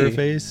pussy NFT. for a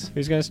face?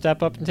 Who's going to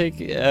step up and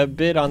take a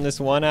bid on this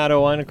 1 out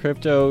of 1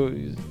 crypto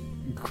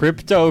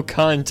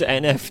cunt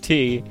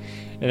NFT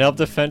and help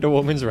defend a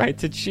woman's right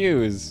to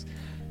choose?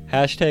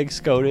 Hashtag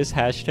SCOTUS,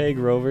 hashtag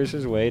Roe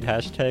versus Wade,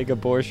 hashtag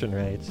abortion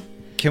rights.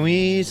 Can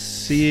we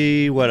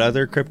see what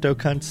other crypto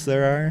cunts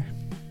there are?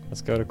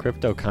 Let's go to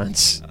crypto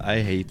cunts.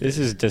 I hate This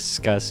is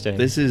disgusting.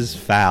 This is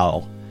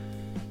foul.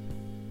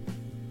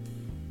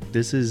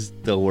 This is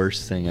the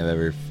worst thing I've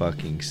ever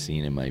fucking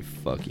seen in my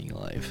fucking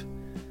life.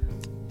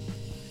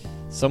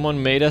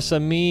 Someone made us a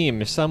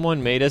meme.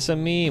 Someone made us a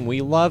meme.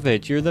 We love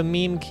it. You're the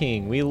meme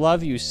king. We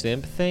love you,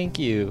 simp. Thank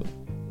you.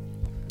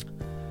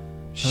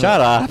 Shut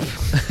up.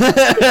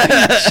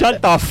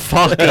 Shut the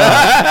fuck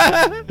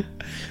up.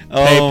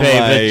 Oh Pepe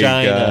my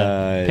vagina.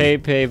 god.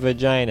 Pepe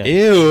vagina.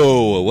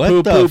 Ew, what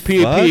Poo the poo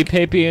pee fuck? pee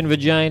pepe and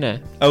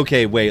vagina.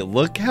 Okay, wait,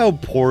 look how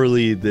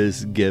poorly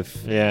this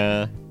gif.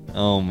 Yeah.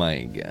 Oh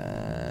my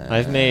god.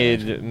 I've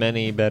made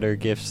many better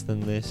gifts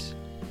than this.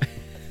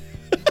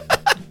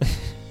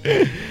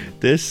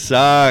 This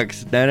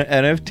sucks.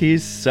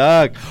 NFTs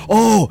suck.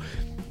 Oh,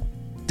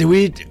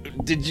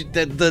 did you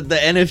the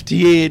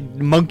NFT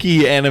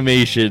monkey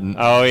animation?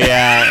 Oh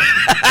yeah.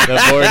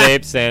 The Bored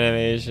Apes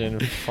animation.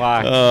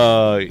 Fuck.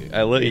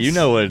 You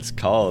know what it's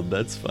called.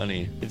 That's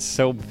funny. It's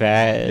so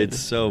bad. It's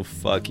so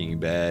fucking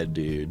bad,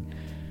 dude.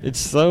 It's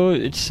so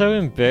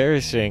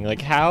embarrassing.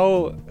 Like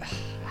how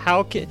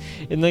can,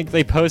 and like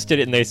they posted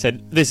it and they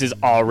said this is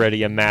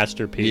already a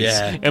masterpiece.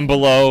 Yeah. And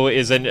below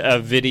is a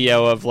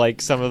video of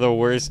like some of the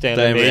worst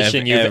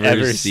animation you've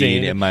ever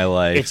seen in my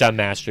life. It's a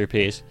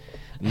masterpiece.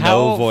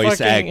 No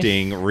voice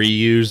acting,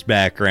 reused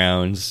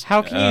backgrounds.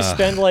 How can you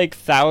spend like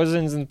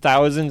thousands and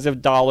thousands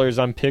of dollars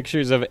on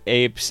pictures of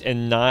apes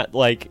and not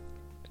like,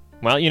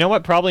 well, you know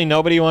what? Probably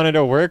nobody wanted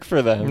to work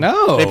for them.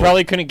 No. They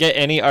probably couldn't get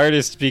any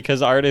artists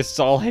because artists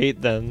all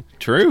hate them.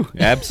 True.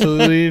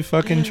 Absolutely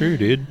fucking true,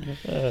 dude.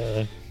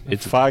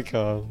 It's fuck.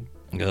 Ugh,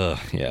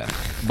 yeah.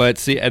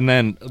 But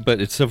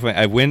it's so funny.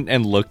 I went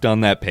and looked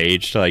on that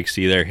page to like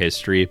see their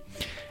history,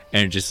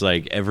 and just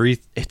like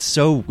it's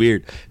so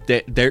weird.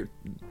 They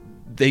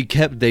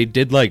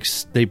posted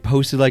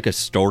like a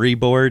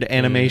storyboard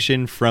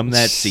animation from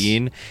that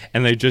scene,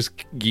 and they just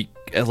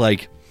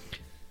like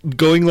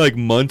going like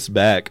months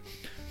back.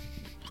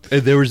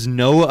 There was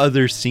no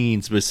other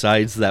scenes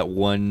besides that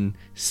one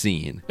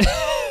scene.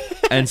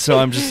 And so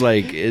I'm just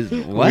like,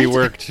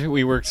 what?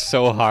 We worked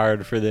so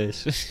hard for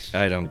this.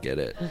 I don't get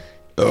it.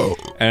 Oh.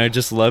 And I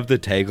just love the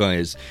tagline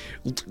is,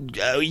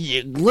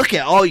 look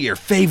at all your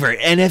favorite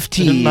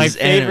NFTs. My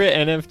favorite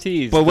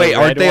NFTs. But wait,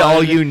 aren't they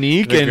all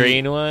unique? The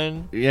green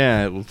one?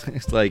 Yeah,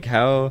 it's like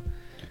how...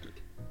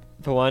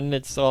 The one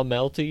that's all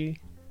melty?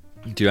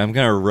 Dude, I'm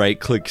going to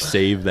right-click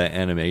save that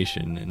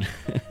animation. And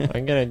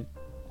I'm going to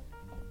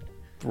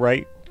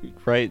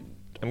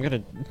I'm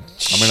gonna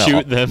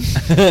shoot them.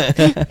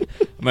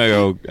 I'm gonna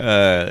go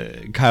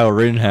Kyle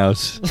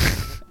Rittenhouse.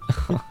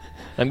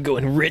 I'm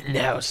going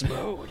Rittenhouse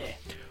mode.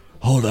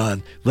 Hold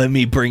on, let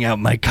me bring out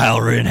my Kyle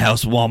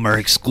Rittenhouse Walmart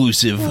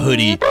exclusive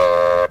hoodie.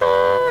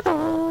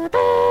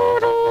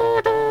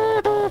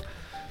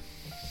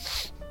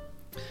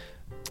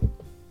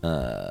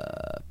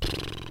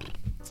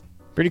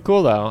 Pretty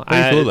cool though.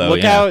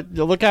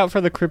 Look out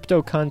for the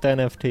crypto cunt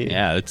NFT.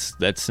 Yeah,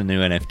 that's the new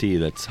NFT.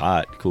 That's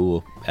hot,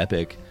 cool,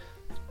 epic.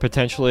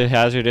 Potentially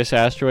hazardous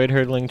asteroid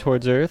hurtling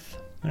towards Earth.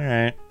 All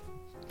right.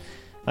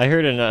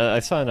 I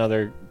saw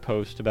another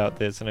post about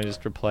this, and I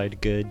just replied,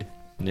 "Good."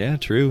 Yeah,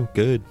 true.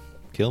 Good.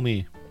 Kill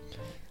me.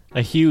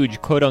 A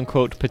huge,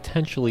 quote-unquote,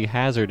 potentially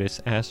hazardous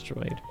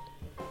asteroid.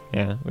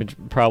 Yeah, which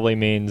probably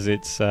means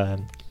it's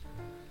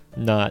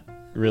not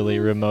really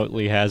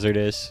remotely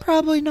hazardous.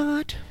 Probably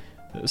not.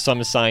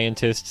 some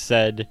scientist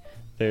said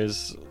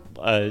there's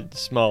a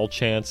small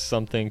chance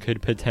something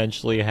could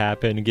potentially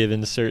happen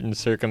given certain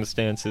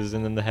circumstances,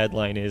 and then the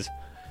headline is,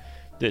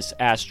 "This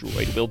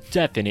asteroid will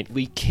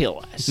definitely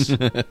kill us."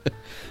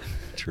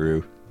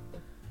 True.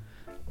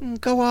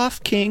 Go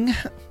off, King.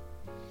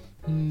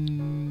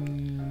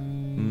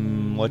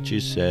 What you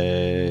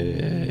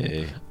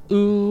say?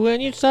 Ooh,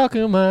 when you're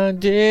sucking my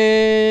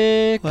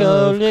dick,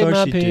 Well, of lick course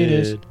my you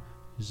penis. did.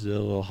 Is there a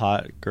little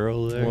hot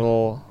girl there?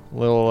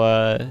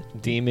 Little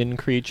demon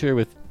creature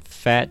with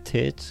fat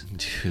tits.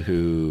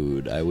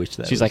 Dude, I wish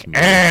that She's was like, me.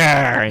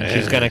 "Arr!" and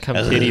she's gonna come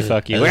titty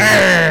fuck you.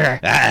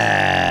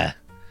 Ah.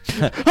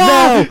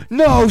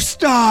 No,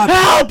 stop!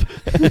 Help!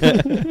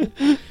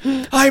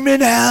 I'm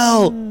in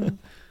hell!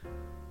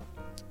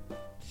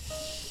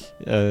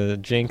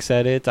 Jink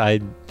said it.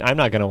 I'm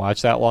not gonna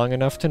watch that long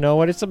enough to know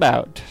what it's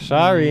about.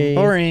 Sorry.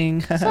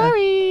 Boring.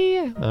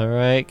 Sorry. All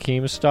right,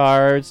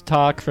 Keemstar's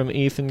talk from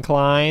Ethan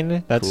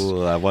Klein. That's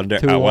Cool. I wonder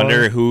too long.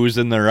 who's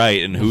in the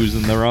right and who's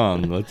in the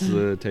wrong. Let's take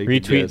a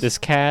Retweet guess. this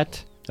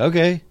cat.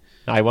 Okay.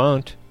 I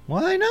won't.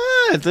 Why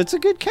not? That's a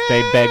good cat.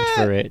 They begged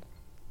for it.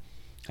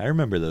 I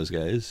remember those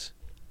guys.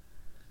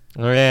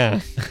 Oh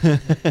yeah.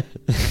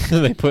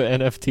 They put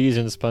NFTs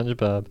in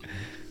SpongeBob.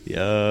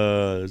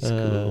 Yeah, that's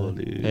cool,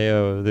 dude.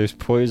 Heyo, there's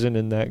poison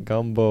in that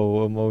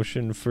gumbo.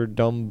 Emotion for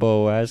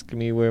Dumbo. Ask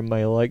me where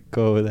my light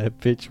go. That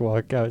bitch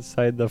walk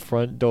outside the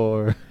front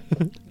door.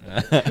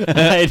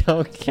 I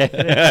don't get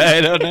it.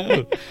 I don't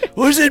know.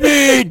 What does it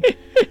mean?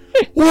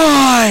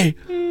 Why?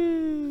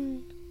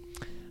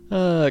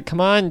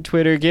 Come on,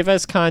 Twitter, give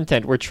us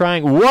content. We're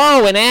trying.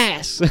 Whoa, an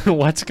ass!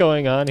 What's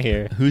going on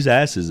here? Whose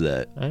ass is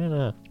that? I don't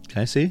know.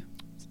 Can I see?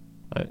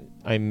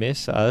 I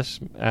miss us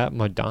at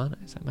Madonna.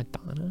 Is that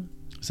Madonna?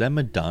 Is that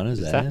Madonna's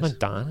Is ass? that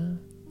Madonna?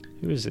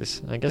 Who is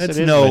this? I guess That's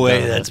it is no Madonna.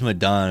 way. That's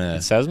Madonna.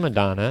 It says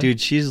Madonna. Dude,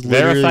 she's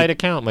literally Verified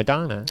account,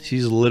 Madonna.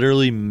 She's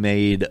literally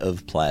made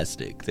of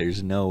plastic.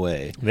 There's no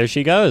way. There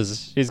she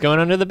goes. She's going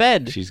under the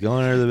bed. She's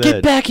going under the Get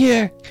bed. back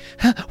here!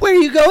 Where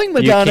are you going,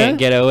 Madonna? You can't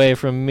get away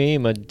from me,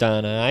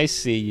 Madonna. I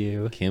see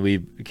you.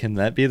 Can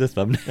that be the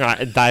thumbnail?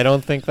 I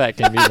don't think that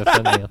can be the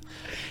thumbnail.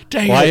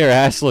 Dang Why it. your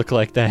ass look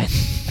like that?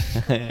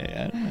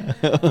 I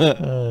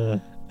don't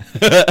know.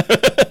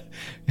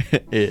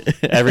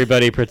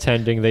 Everybody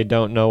pretending they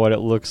don't know what it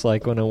looks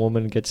like when a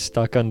woman gets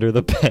stuck under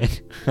the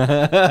bed.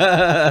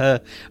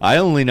 I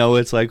only know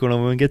it's like when a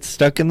woman gets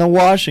stuck in the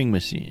washing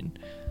machine.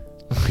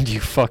 Would you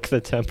fuck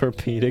the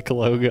Tempur-Pedic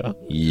logo?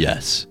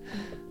 Yes.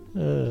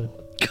 Would.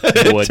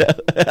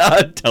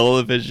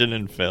 Television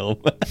and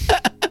film.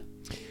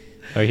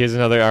 Oh, here's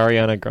another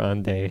Ariana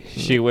Grande.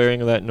 She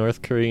wearing that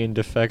North Korean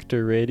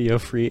defector Radio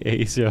Free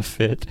Asia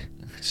fit.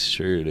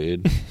 Sure,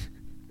 dude.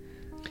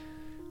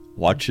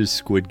 Watches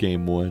Squid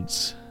Game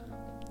once.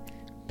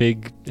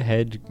 Big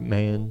head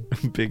man.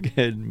 Big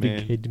head man.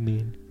 Big head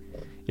man.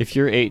 If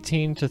you're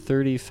 18 to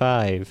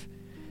 35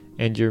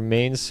 and your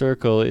main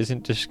circle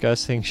isn't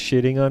discussing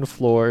shitting on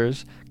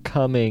floors,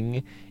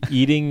 coming,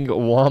 eating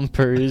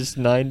Whompers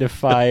 9 to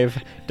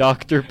 5,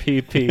 Dr.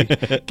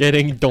 PP,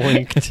 getting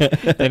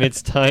doinked, then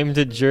it's time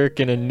to jerk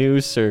in a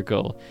new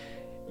circle.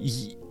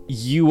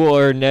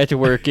 Your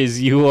network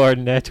is your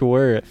net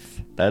worth.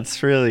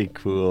 That's really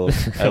cool.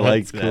 I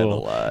like That's that cool. a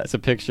lot. It's a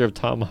picture of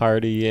Tom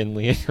Hardy and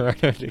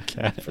Leonardo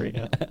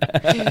DiCaprio.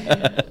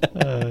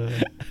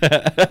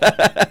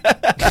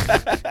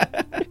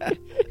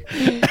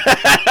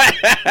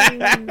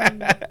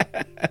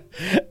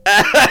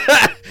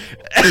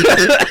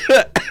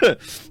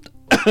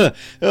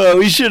 Oh,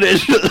 we should end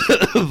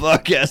the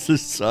podcast.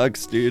 This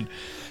sucks, dude.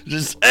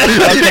 Just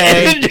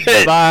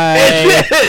Okay, bye.